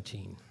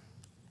 17.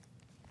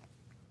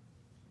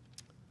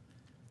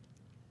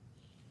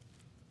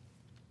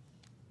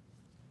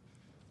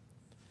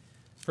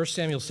 1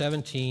 Samuel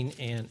 17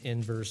 and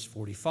in verse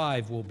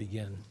 45 we'll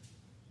begin.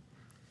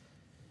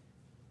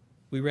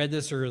 We read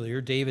this earlier.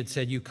 David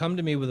said, you come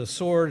to me with a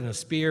sword and a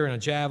spear and a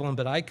javelin,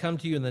 but I come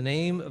to you in the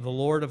name of the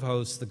Lord of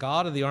hosts, the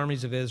God of the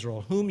armies of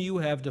Israel, whom you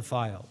have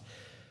defiled.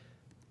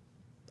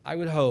 I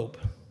would hope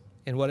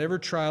And whatever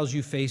trials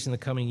you face in the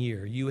coming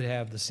year, you would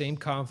have the same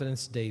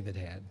confidence David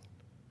had.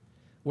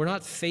 We're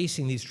not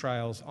facing these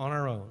trials on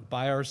our own,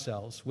 by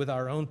ourselves, with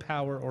our own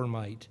power or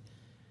might.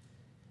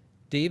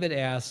 David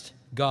asked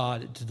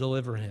God to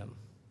deliver him.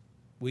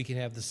 We can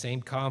have the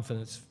same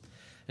confidence.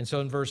 And so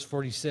in verse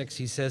 46,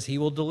 he says, he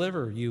will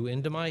deliver you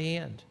into my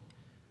hand.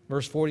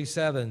 Verse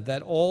 47,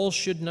 that all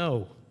should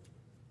know.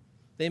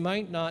 They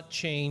might not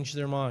change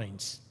their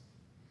minds.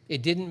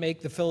 It didn't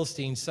make the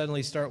Philistines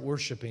suddenly start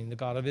worshiping the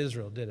God of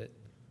Israel, did it?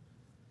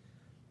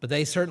 But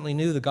they certainly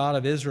knew the God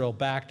of Israel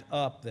backed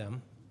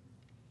them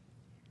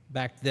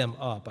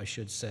up, I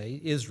should say,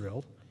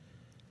 Israel,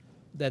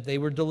 that they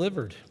were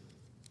delivered.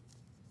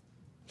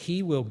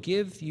 He will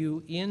give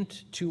you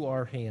into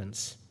our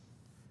hands.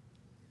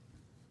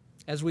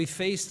 As we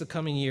face the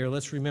coming year,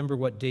 let's remember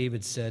what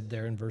David said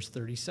there in verse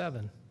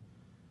 37.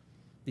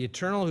 The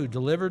Eternal who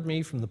delivered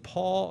me from the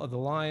paw of the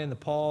lion, the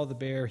paw of the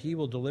bear, he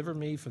will deliver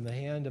me from the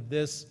hand of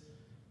this,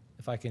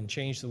 if I can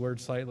change the word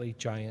slightly,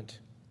 giant.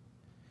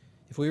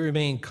 If we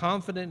remain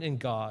confident in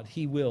God,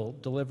 he will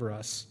deliver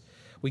us.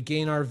 We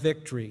gain our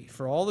victory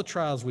for all the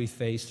trials we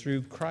face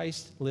through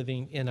Christ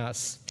living in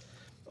us.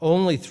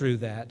 Only through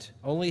that,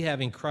 only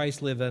having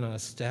Christ live in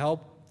us to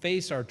help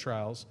face our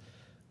trials,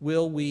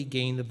 will we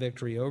gain the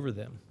victory over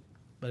them.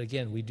 But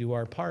again, we do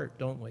our part,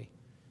 don't we?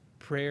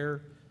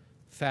 Prayer,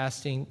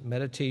 fasting,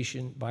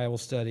 meditation, Bible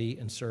study,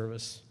 and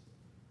service.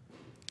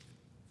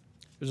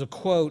 There's a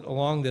quote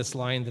along this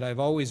line that I've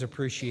always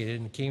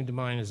appreciated and came to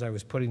mind as I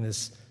was putting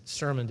this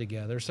sermon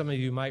together. Some of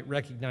you might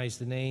recognize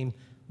the name,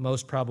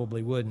 most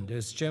probably wouldn't.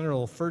 It's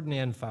General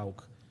Ferdinand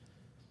Foch,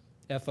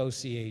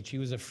 F-O-C-H. He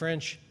was a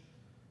French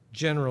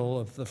general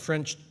of the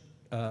French,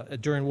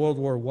 during World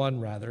War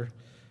I,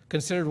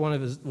 considered one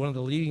of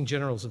the leading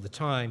generals of the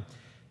time.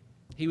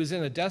 He was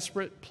in a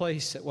desperate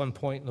place at one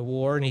point in the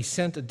war, and he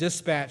sent a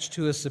dispatch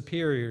to his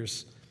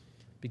superiors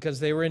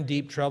because they were in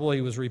deep trouble. He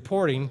was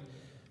reporting,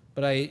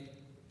 but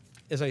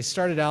as I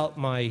started out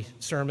my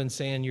sermon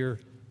saying, your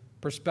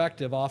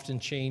perspective often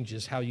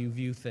changes how you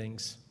view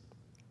things.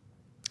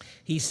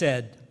 He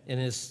said in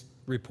his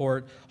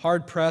report,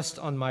 hard-pressed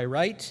on my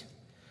right,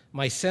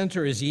 my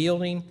center is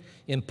yielding,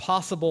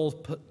 impossible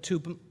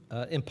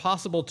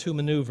to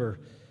maneuver.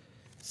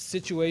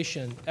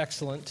 Situation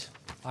excellent,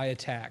 I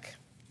attack.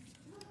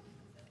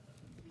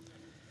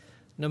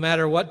 No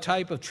matter what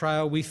type of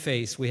trial we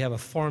face, we have a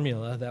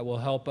formula that will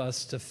help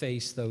us to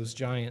face those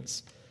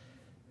giants.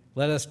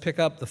 Let us pick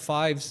up the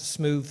 5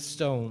 smooth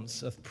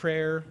stones of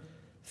prayer,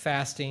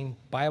 fasting,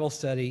 Bible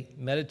study,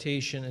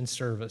 meditation, and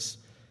service,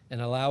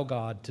 and allow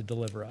God to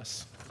deliver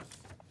us.